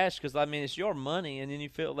bunch of cash, because I mean it's your money, and then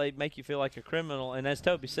they make you feel like a criminal. And as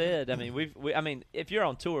Toby said, I mean I mean if you're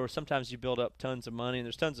on tour, sometimes you build up tons of money, and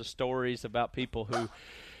there's tons of stories about people who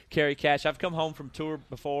carry cash. I've come home from tour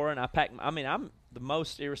before, and I'm the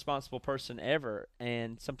most irresponsible person ever,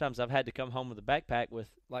 and sometimes I've had to come home with a backpack with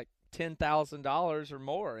like $10,000 or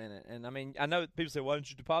more in it. And I mean, I know people say, "Why don't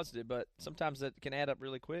you deposit it?" But sometimes that can add up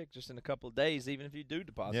really quick, just in a couple of days, even if you do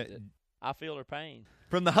deposit it. I feel their pain.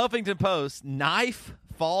 From the Huffington Post, knife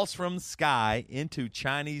falls from sky into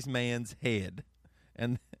Chinese man's head.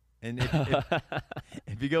 And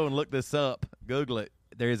if you go and look this up, Google it,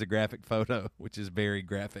 there is a graphic photo, which is very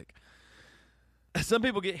graphic. Some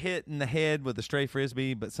people get hit in the head with a stray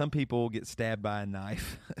Frisbee, but some people get stabbed by a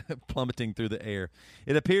knife plummeting through the air.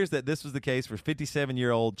 It appears that this was the case for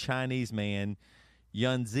 57-year-old Chinese man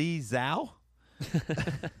Yunzi Zhao.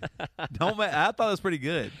 I thought it was pretty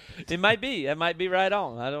good. It might be. It might be right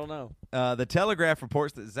on. I don't know. The Telegraph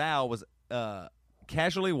reports that Zhao was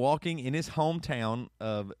casually walking in his hometown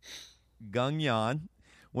of Gangyan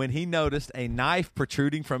when he noticed a knife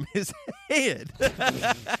protruding from his head.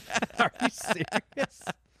 Are you serious?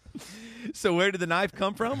 So where did the knife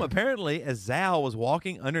come from? Apparently, as Zhao was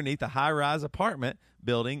walking underneath a high-rise apartment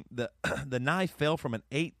building, the knife fell from an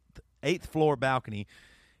eighth floor balcony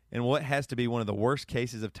in what has to be one of the worst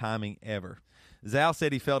cases of timing ever. Zhao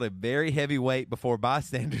said he felt a very heavy weight before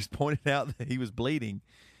bystanders pointed out that he was bleeding.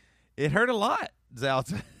 It hurt a lot,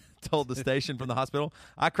 Zhao told the station from the hospital.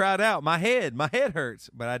 I cried out, my head hurts,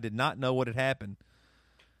 but I did not know what had happened.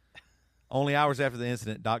 Only hours after the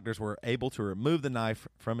incident, doctors were able to remove the knife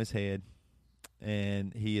from his head,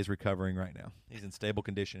 and he is recovering right now. He's in stable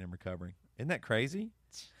condition and recovering. Isn't that crazy?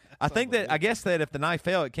 I guess that if the knife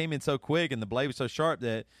fell, it came in so quick and the blade was so sharp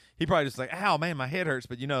that he probably just like, ow, man, my head hurts.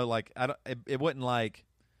 But, it wouldn't like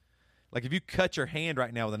if you cut your hand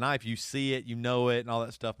right now with a knife, you see it, you know it, and all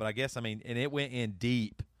that stuff. But I guess, and it went in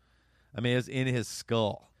deep. It was in his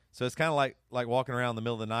skull. So it's kind of like walking around in the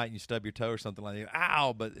middle of the night and you stub your toe or something like that.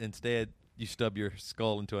 Ow, but instead you stub your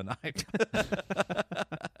skull into a knife.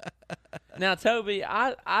 Now, Toby,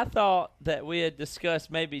 I thought that we had discussed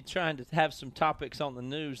maybe trying to have some topics on the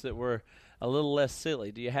news that were a little less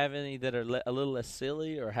silly. Do you have any that are a little less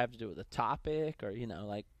silly or have to do with a topic or,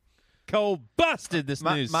 Cole busted this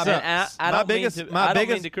news. I don't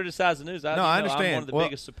mean to criticize the news. I understand. I'm one of the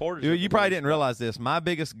biggest supporters. You probably didn't realize this. My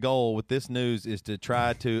biggest goal with this news is to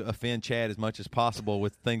try to offend Chad as much as possible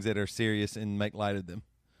with things that are serious and make light of them.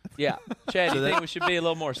 Yeah. Chad, you think we should be a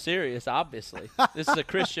little more serious, obviously. This is a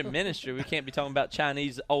Christian ministry. We can't be talking about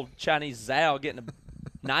old Chinese Zhao getting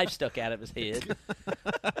a knife stuck out of his head.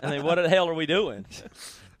 What the hell are we doing?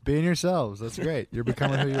 Being yourselves. That's great. You're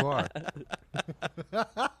becoming who you are.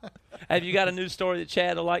 Have you got a news story that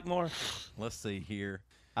Chad will like more? Let's see here.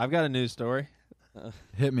 I've got a news story.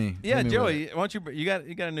 Hit me. Yeah, Hit me Joey, why don't you got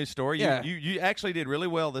a news story? Yeah. You actually did really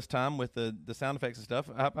well this time with the sound effects and stuff.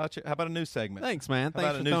 How about a news segment? Thanks, man. How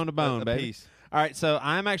Thanks for throwing a bone, baby. Piece? All right, so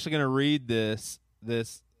I'm actually going to read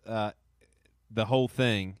the whole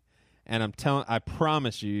thing, and I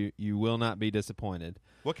promise you will not be disappointed.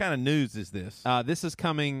 What kind of news is this? This is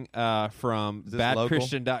coming from local?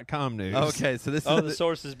 badchristian.com news. Okay, so this the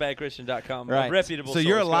source is badchristian.com. Right. A reputable So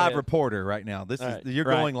you're a source. Go live ahead. reporter right now. You're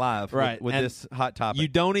Right. going live with And this hot topic. You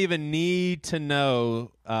don't even need to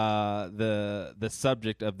know the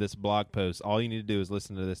subject of this blog post. All you need to do is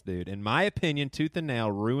listen to this dude. In my opinion, Tooth and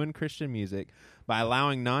Nail ruined Christian music by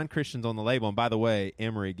allowing non-Christians on the label. And by the way,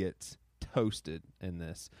 Emery gets toasted in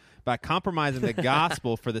this. By compromising the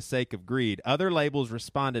gospel for the sake of greed. Other labels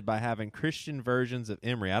responded by having Christian versions of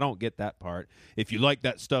Emery. I don't get that part. If you like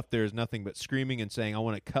that stuff, there is nothing but screaming and saying, I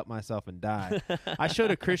want to cut myself and die. I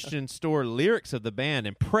showed a Christian store lyrics of the band,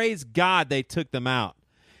 and praise God they took them out.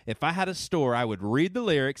 If I had a store, I would read the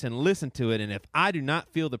lyrics and listen to it, and if I do not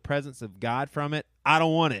feel the presence of God from it, I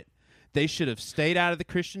don't want it. They should have stayed out of the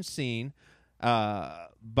Christian scene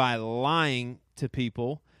by lying to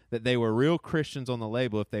people that they were real Christians on the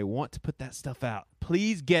label if they want to put that stuff out.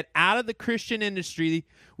 Please get out of the Christian industry.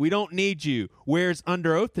 We don't need you. Where's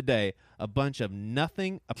Under Oath today? A bunch of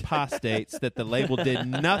nothing apostates that the label did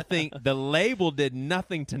nothing. The label did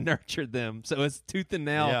nothing to nurture them. So it's Tooth and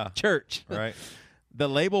Nail Church. Right. The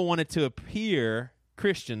label wanted to appear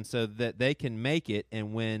Christian so that they can make it,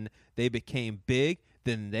 and when they became big,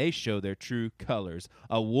 then they show their true colors.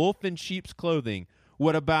 A wolf in sheep's clothing.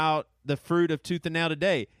 What about the fruit of Tooth and Nail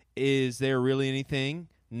today? Is there really anything?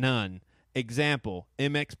 None. Example,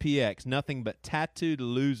 MXPX, nothing but tattooed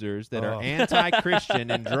losers that are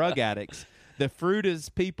anti-Christian and drug addicts. The fruit is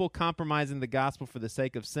people compromising the gospel for the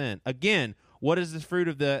sake of sin. Again, what is the fruit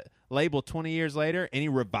of the Label 20 years later. Any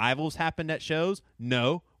revivals happened at shows?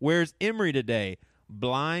 No. Where's Emory today?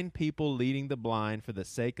 Blind people leading the blind for the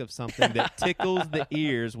sake of something that tickles the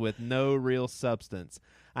ears with no real substance.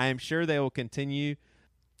 I am sure they will continue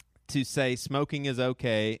to say smoking is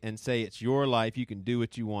okay and say it's your life, you can do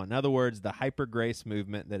what you want. In other words, the hyper grace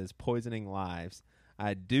movement that is poisoning lives.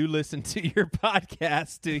 I do listen to your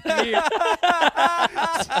podcast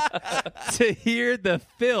to hear the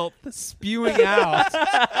filth spewing out,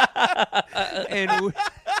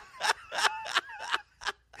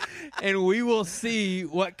 and we will see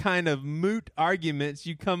what kind of moot arguments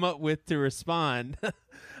you come up with to respond.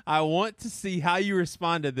 I want to see how you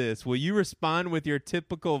respond to this. Will you respond with your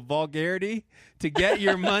typical vulgarity to get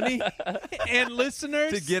your money and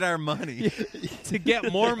listeners? To get our money. To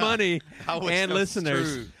get more money and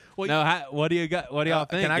listeners. Well, no, what do you got? What do y'all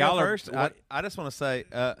think? Can I y'all go first? I just want to say,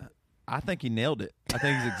 I think he nailed it. I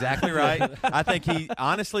think he's exactly right. I think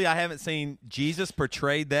honestly, I haven't seen Jesus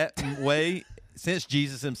portrayed that way since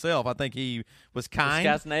Jesus himself. I think he was kind.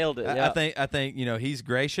 This guy's nailed it. Yeah. I think he's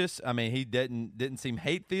gracious. I mean, he didn't seem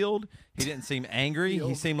hate-filled. He didn't seem angry.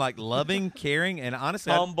 He seemed like loving, caring, and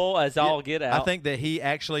honestly, humble as all get out. I think that he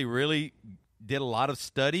actually really did a lot of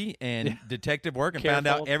study and detective work and found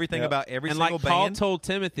out everything about every and single like Paul band. told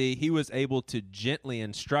Timothy, he was able to gently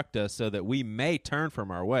instruct us so that we may turn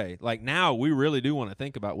from our way. Like now, we really do want to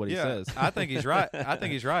think about what he says. I think he's right. I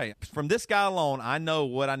think he's right. From this guy alone, I know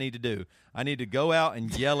what I need to do. I need to go out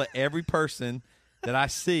and yell at every person that I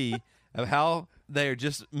see of how they're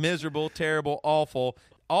just miserable, terrible,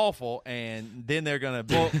 awful, and then they're going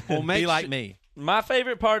to be like me. My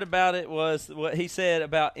favorite part about it was what he said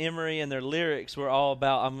about Emory, and their lyrics were all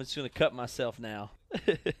about, I'm just going to cut myself now.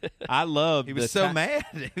 I love He was so mad.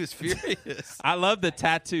 He was furious. I love the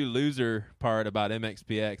tattoo loser part about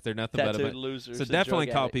MXPX. They're nothing but Tattooed losers. So and definitely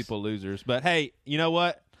drug call addicts. people losers. But hey, you know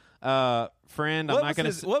what? Friend, I'm not going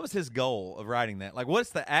to. What was his goal of writing that? Like,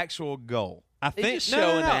 what's the actual goal? I think just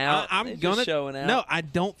showing out. I'm He's gonna just showing out. No, I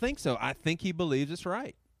don't think so. I think he believes it's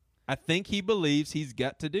right. I think he believes he's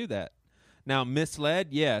got to do that. Now, misled,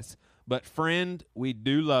 yes, but friend, we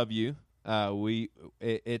do love you.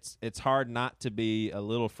 It's hard not to be a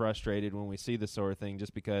little frustrated when we see this sort of thing,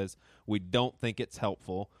 just because we don't think it's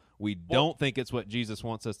helpful. We don't think it's what Jesus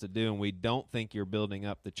wants us to do, and we don't think you're building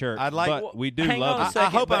up the church. But we do love you. I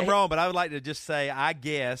hope I'm wrong, but I would like to just say, I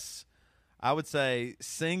guess, I would say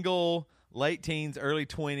single, late teens, early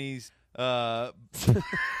 20s,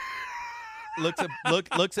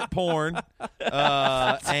 looks at porn,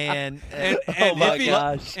 and oh my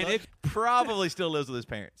gosh, and if probably still lives with his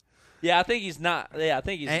parents. Yeah, I think he's not. Yeah, I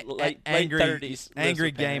think he's late 30s.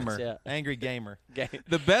 Angry gamer. Angry gamer.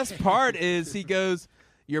 The best part is he goes,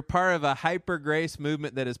 "You're part of a hyper grace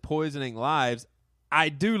movement that is poisoning lives." I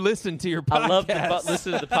do listen to your podcast. I love to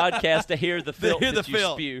listen to the podcast to hear the filth hear that the you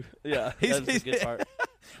filth. spew. Yeah, that's the good part.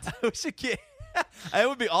 We should get. It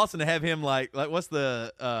would be awesome to have him like what's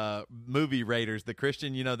the movie raters, the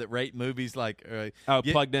Christian, that rate movies like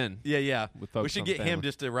Plugged In. Yeah. With We Focus should on get Family. him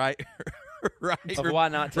just to write Why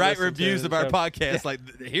not to write listen reviews to of our the- podcast. Like,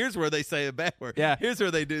 here's where they say a bad word. Yeah. Here's where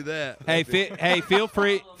they do that. Hey, feel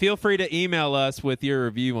free to email us with your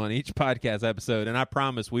review on each podcast episode, and I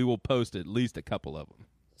promise we will post at least a couple of them.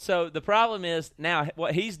 So the problem is now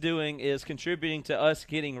what he's doing is contributing to us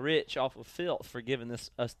getting rich off of filth for giving us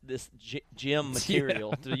this gym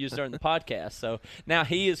material to use during the podcast. So now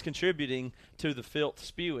he is contributing to the filth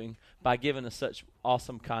spewing by giving us such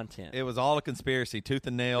awesome content. It was all a conspiracy, tooth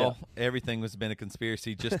and nail. Yeah. Everything has been a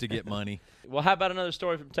conspiracy just to get money. Well, how about another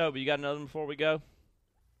story from Toby? You got another one before we go?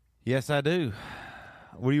 Yes, I do.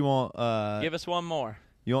 What do you want? Give us one more.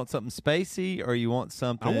 You want something spacey, or you want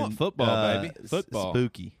something? I want football, baby. Football.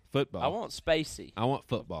 Spooky. Football. I want spacey. I want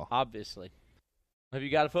football. Obviously. Have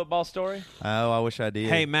you got a football story? Oh, I wish I did.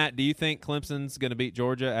 Hey, Matt, do you think Clemson's going to beat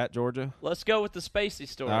Georgia at Georgia? Let's go with the spacey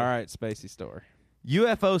story. All right, spacey story.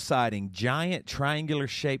 UFO sighting. Giant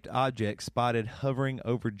triangular-shaped object spotted hovering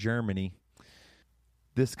over Germany.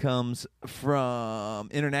 This comes from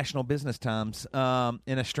International Business Times.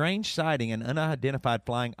 In a strange sighting, an unidentified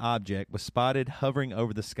flying object was spotted hovering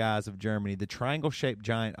over the skies of Germany. The triangle-shaped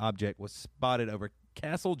giant object was spotted over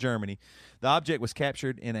Kassel, Germany. The object was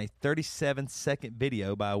captured in a 37-second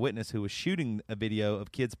video by a witness who was shooting a video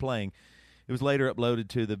of kids playing. It was later uploaded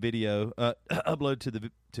to the video, to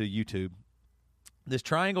YouTube. This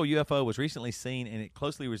triangle UFO was recently seen, and it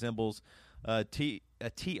closely resembles a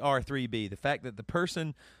TR-3B. The fact that the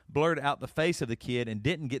person blurred out the face of the kid and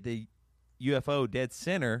didn't get the UFO dead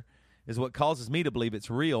center is what causes me to believe it's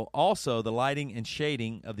real. Also, the lighting and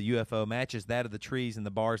shading of the UFO matches that of the trees and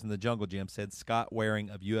the bars in the jungle gym, said Scott Waring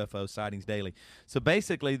of UFO Sightings Daily. So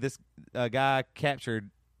basically, this guy captured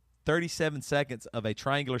 37 seconds of a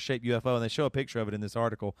triangular-shaped UFO, and they show a picture of it in this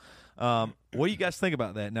article. What do you guys think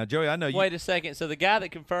about that? Now, Joey, I know you... Wait a second. So the guy that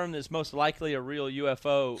confirmed that it's most likely a real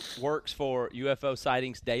UFO works for UFO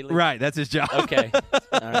Sightings Daily? Right, that's his job. Okay.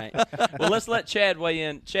 All right. Well, let's let Chad weigh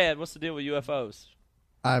in. Chad, what's the deal with UFOs?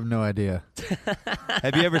 I have no idea.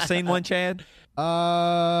 Have you ever seen one, Chad?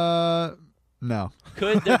 No.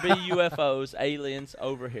 Could there be UFOs, aliens,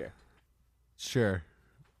 over here? Sure.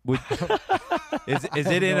 Is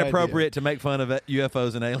it inappropriate to make fun of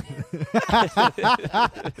UFOs and aliens?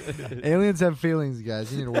 Aliens have feelings,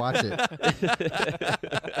 guys. You need to watch it.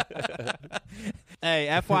 Hey,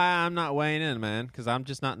 FYI, I'm not weighing in, man, because I'm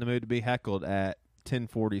just not in the mood to be heckled at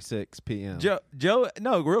 10:46 p.m. Joe,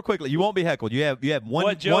 no, real quickly, you won't be heckled. You have one.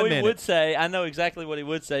 What Joey 1 minute. would say, I know exactly what he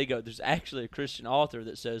would say. There's actually a Christian author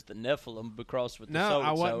that says the Nephilim crossed with the No, so-and-so.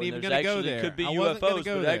 I wasn't even going to go there. It could be I wasn't gonna UFOs,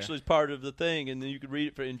 go but there. actually it's part of the thing, and then you could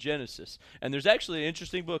read it in Genesis. And there's actually an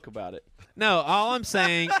interesting book about it. No, all I'm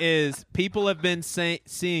saying is people have been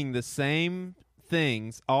seeing the same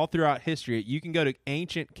things all throughout history. You can go to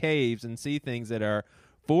ancient caves and see things that are,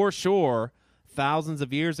 for sure, thousands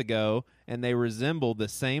of years ago, and they resemble the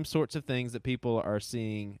same sorts of things that people are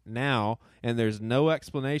seeing now, and there's no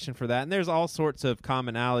explanation for that. And there's all sorts of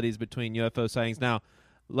commonalities between UFO sightings. Now,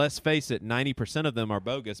 let's face it, 90% of them are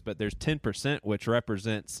bogus, but there's 10% which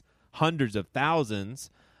represents hundreds of thousands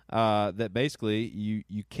that basically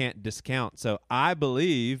you can't discount. So I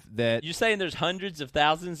believe that... You saying there's hundreds of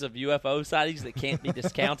thousands of UFO sightings that can't be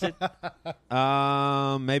discounted?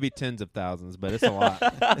 Maybe tens of thousands, but it's a lot.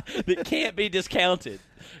 That can't be discounted.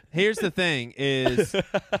 Here's the thing is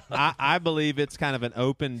I believe it's kind of an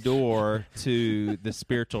open door to the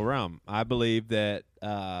spiritual realm. I believe that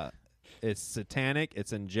it's satanic,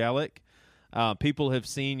 it's angelic. People have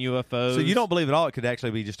seen UFOs. So you don't believe at all it could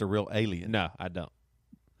actually be just a real alien? No, I don't.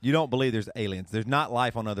 You don't believe there's aliens? There's not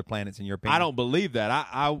life on other planets, in your opinion? I don't believe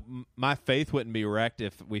that. My faith wouldn't be wrecked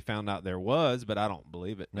if we found out there was, but I don't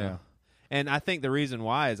believe it. No. Yeah. And I think the reason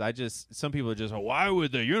why is some people are just, why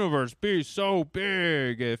would the universe be so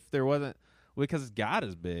big if there wasn't? Because God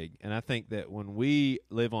is big. And I think that when we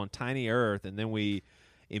live on tiny earth and then we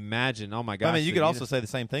imagine, oh my gosh. I mean, you could also say the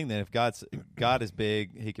same thing then. If God is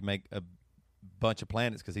big, he can make a bunch of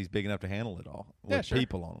planets because he's big enough to handle it all with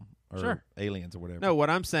people on them. Or aliens or whatever. No, what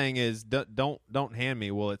I'm saying is don't hand me,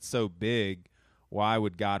 well, it's so big, why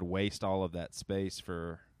would God waste all of that space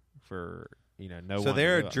for no one? So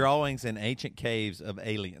there are drawings in ancient caves of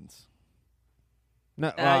aliens.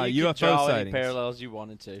 No, you could UFO draw any sightings. parallels you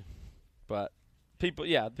wanted to. But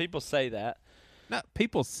people say that. No,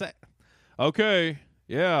 people say, okay,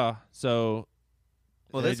 yeah, so...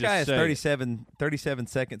 Well, they this guy has just say 37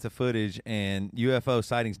 seconds of footage, and UFO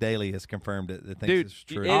Sightings Daily has confirmed it. That thinks it's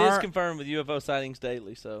true. It is confirmed with UFO Sightings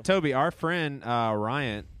Daily. So, Toby, our friend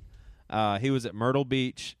Ryan, he was at Myrtle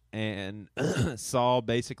Beach and saw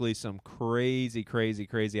basically some crazy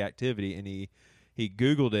activity, and he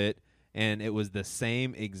Googled it, and it was the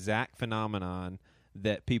same exact phenomenon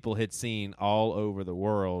that people had seen all over the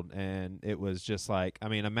world. And it was just like, I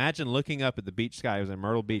mean, imagine looking up at the beach sky. It was in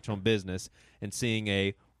Myrtle Beach on business and seeing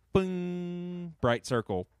a boom, bright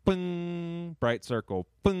circle, boom, bright circle,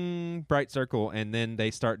 boom, bright circle. And then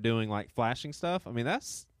they start doing like flashing stuff. I mean,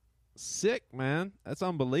 that's sick, man. That's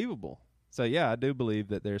unbelievable. So yeah, I do believe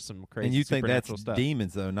that there's some crazy and you think that's stuff.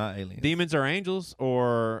 Demons though, not aliens. Demons or angels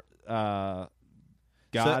or God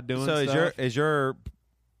doing stuff. So is your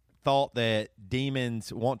thought that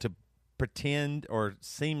demons want to pretend or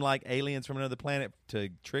seem like aliens from another planet to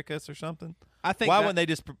trick us or something? I think why wouldn't they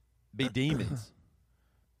just be demons?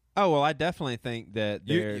 Oh, well, I definitely think that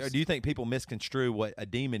there's... Do you think people misconstrue what a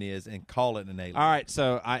demon is and call it an alien? All right,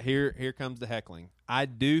 so here comes the heckling. I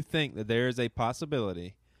do think that there is a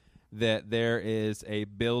possibility that there is a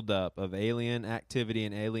buildup of alien activity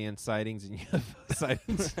and alien sightings and UFO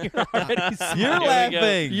sightings. You're already You're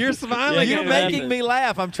laughing. You're smiling. You're making me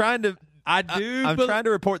laugh. I'm trying to. I'm trying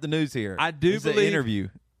to report the news here. I do this believe is an interview.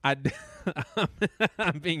 I'm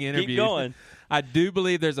being interviewed. Keep going. I do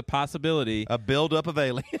believe there's a possibility. A buildup of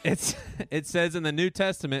aliens. It says in the New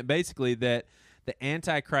Testament basically that the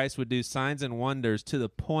Antichrist would do signs and wonders to the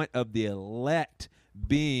point of the elect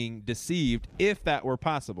being deceived, if that were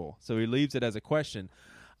possible. So he leaves it as a question.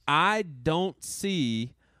 I don't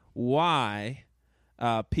see why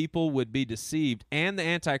people would be deceived and the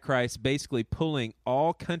Antichrist basically pulling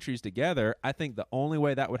all countries together. I think the only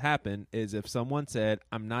way that would happen is if someone said,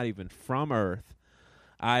 I'm not even from Earth.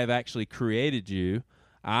 I have actually created you.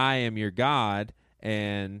 I am your God,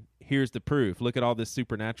 and here's the proof. Look at all this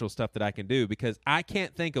supernatural stuff that I can do, because I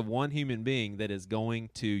can't think of one human being that is going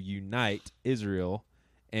to unite Israel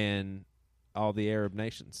and all the Arab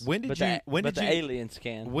nations. When did But you? the, but the aliens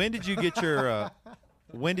can. When did you get your?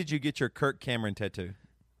 When did you get your Kirk Cameron tattoo?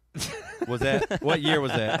 Was that what year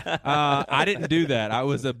was that? I didn't do that. I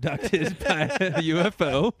was abducted by a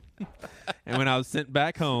UFO, and when I was sent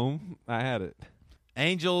back home, I had it.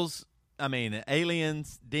 Angels. I mean,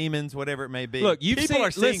 aliens, demons, whatever it may be. Look, you've people seen,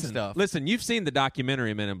 are seeing listen, stuff. Listen, you've seen the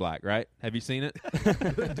documentary Men in Black, right? Have you seen it?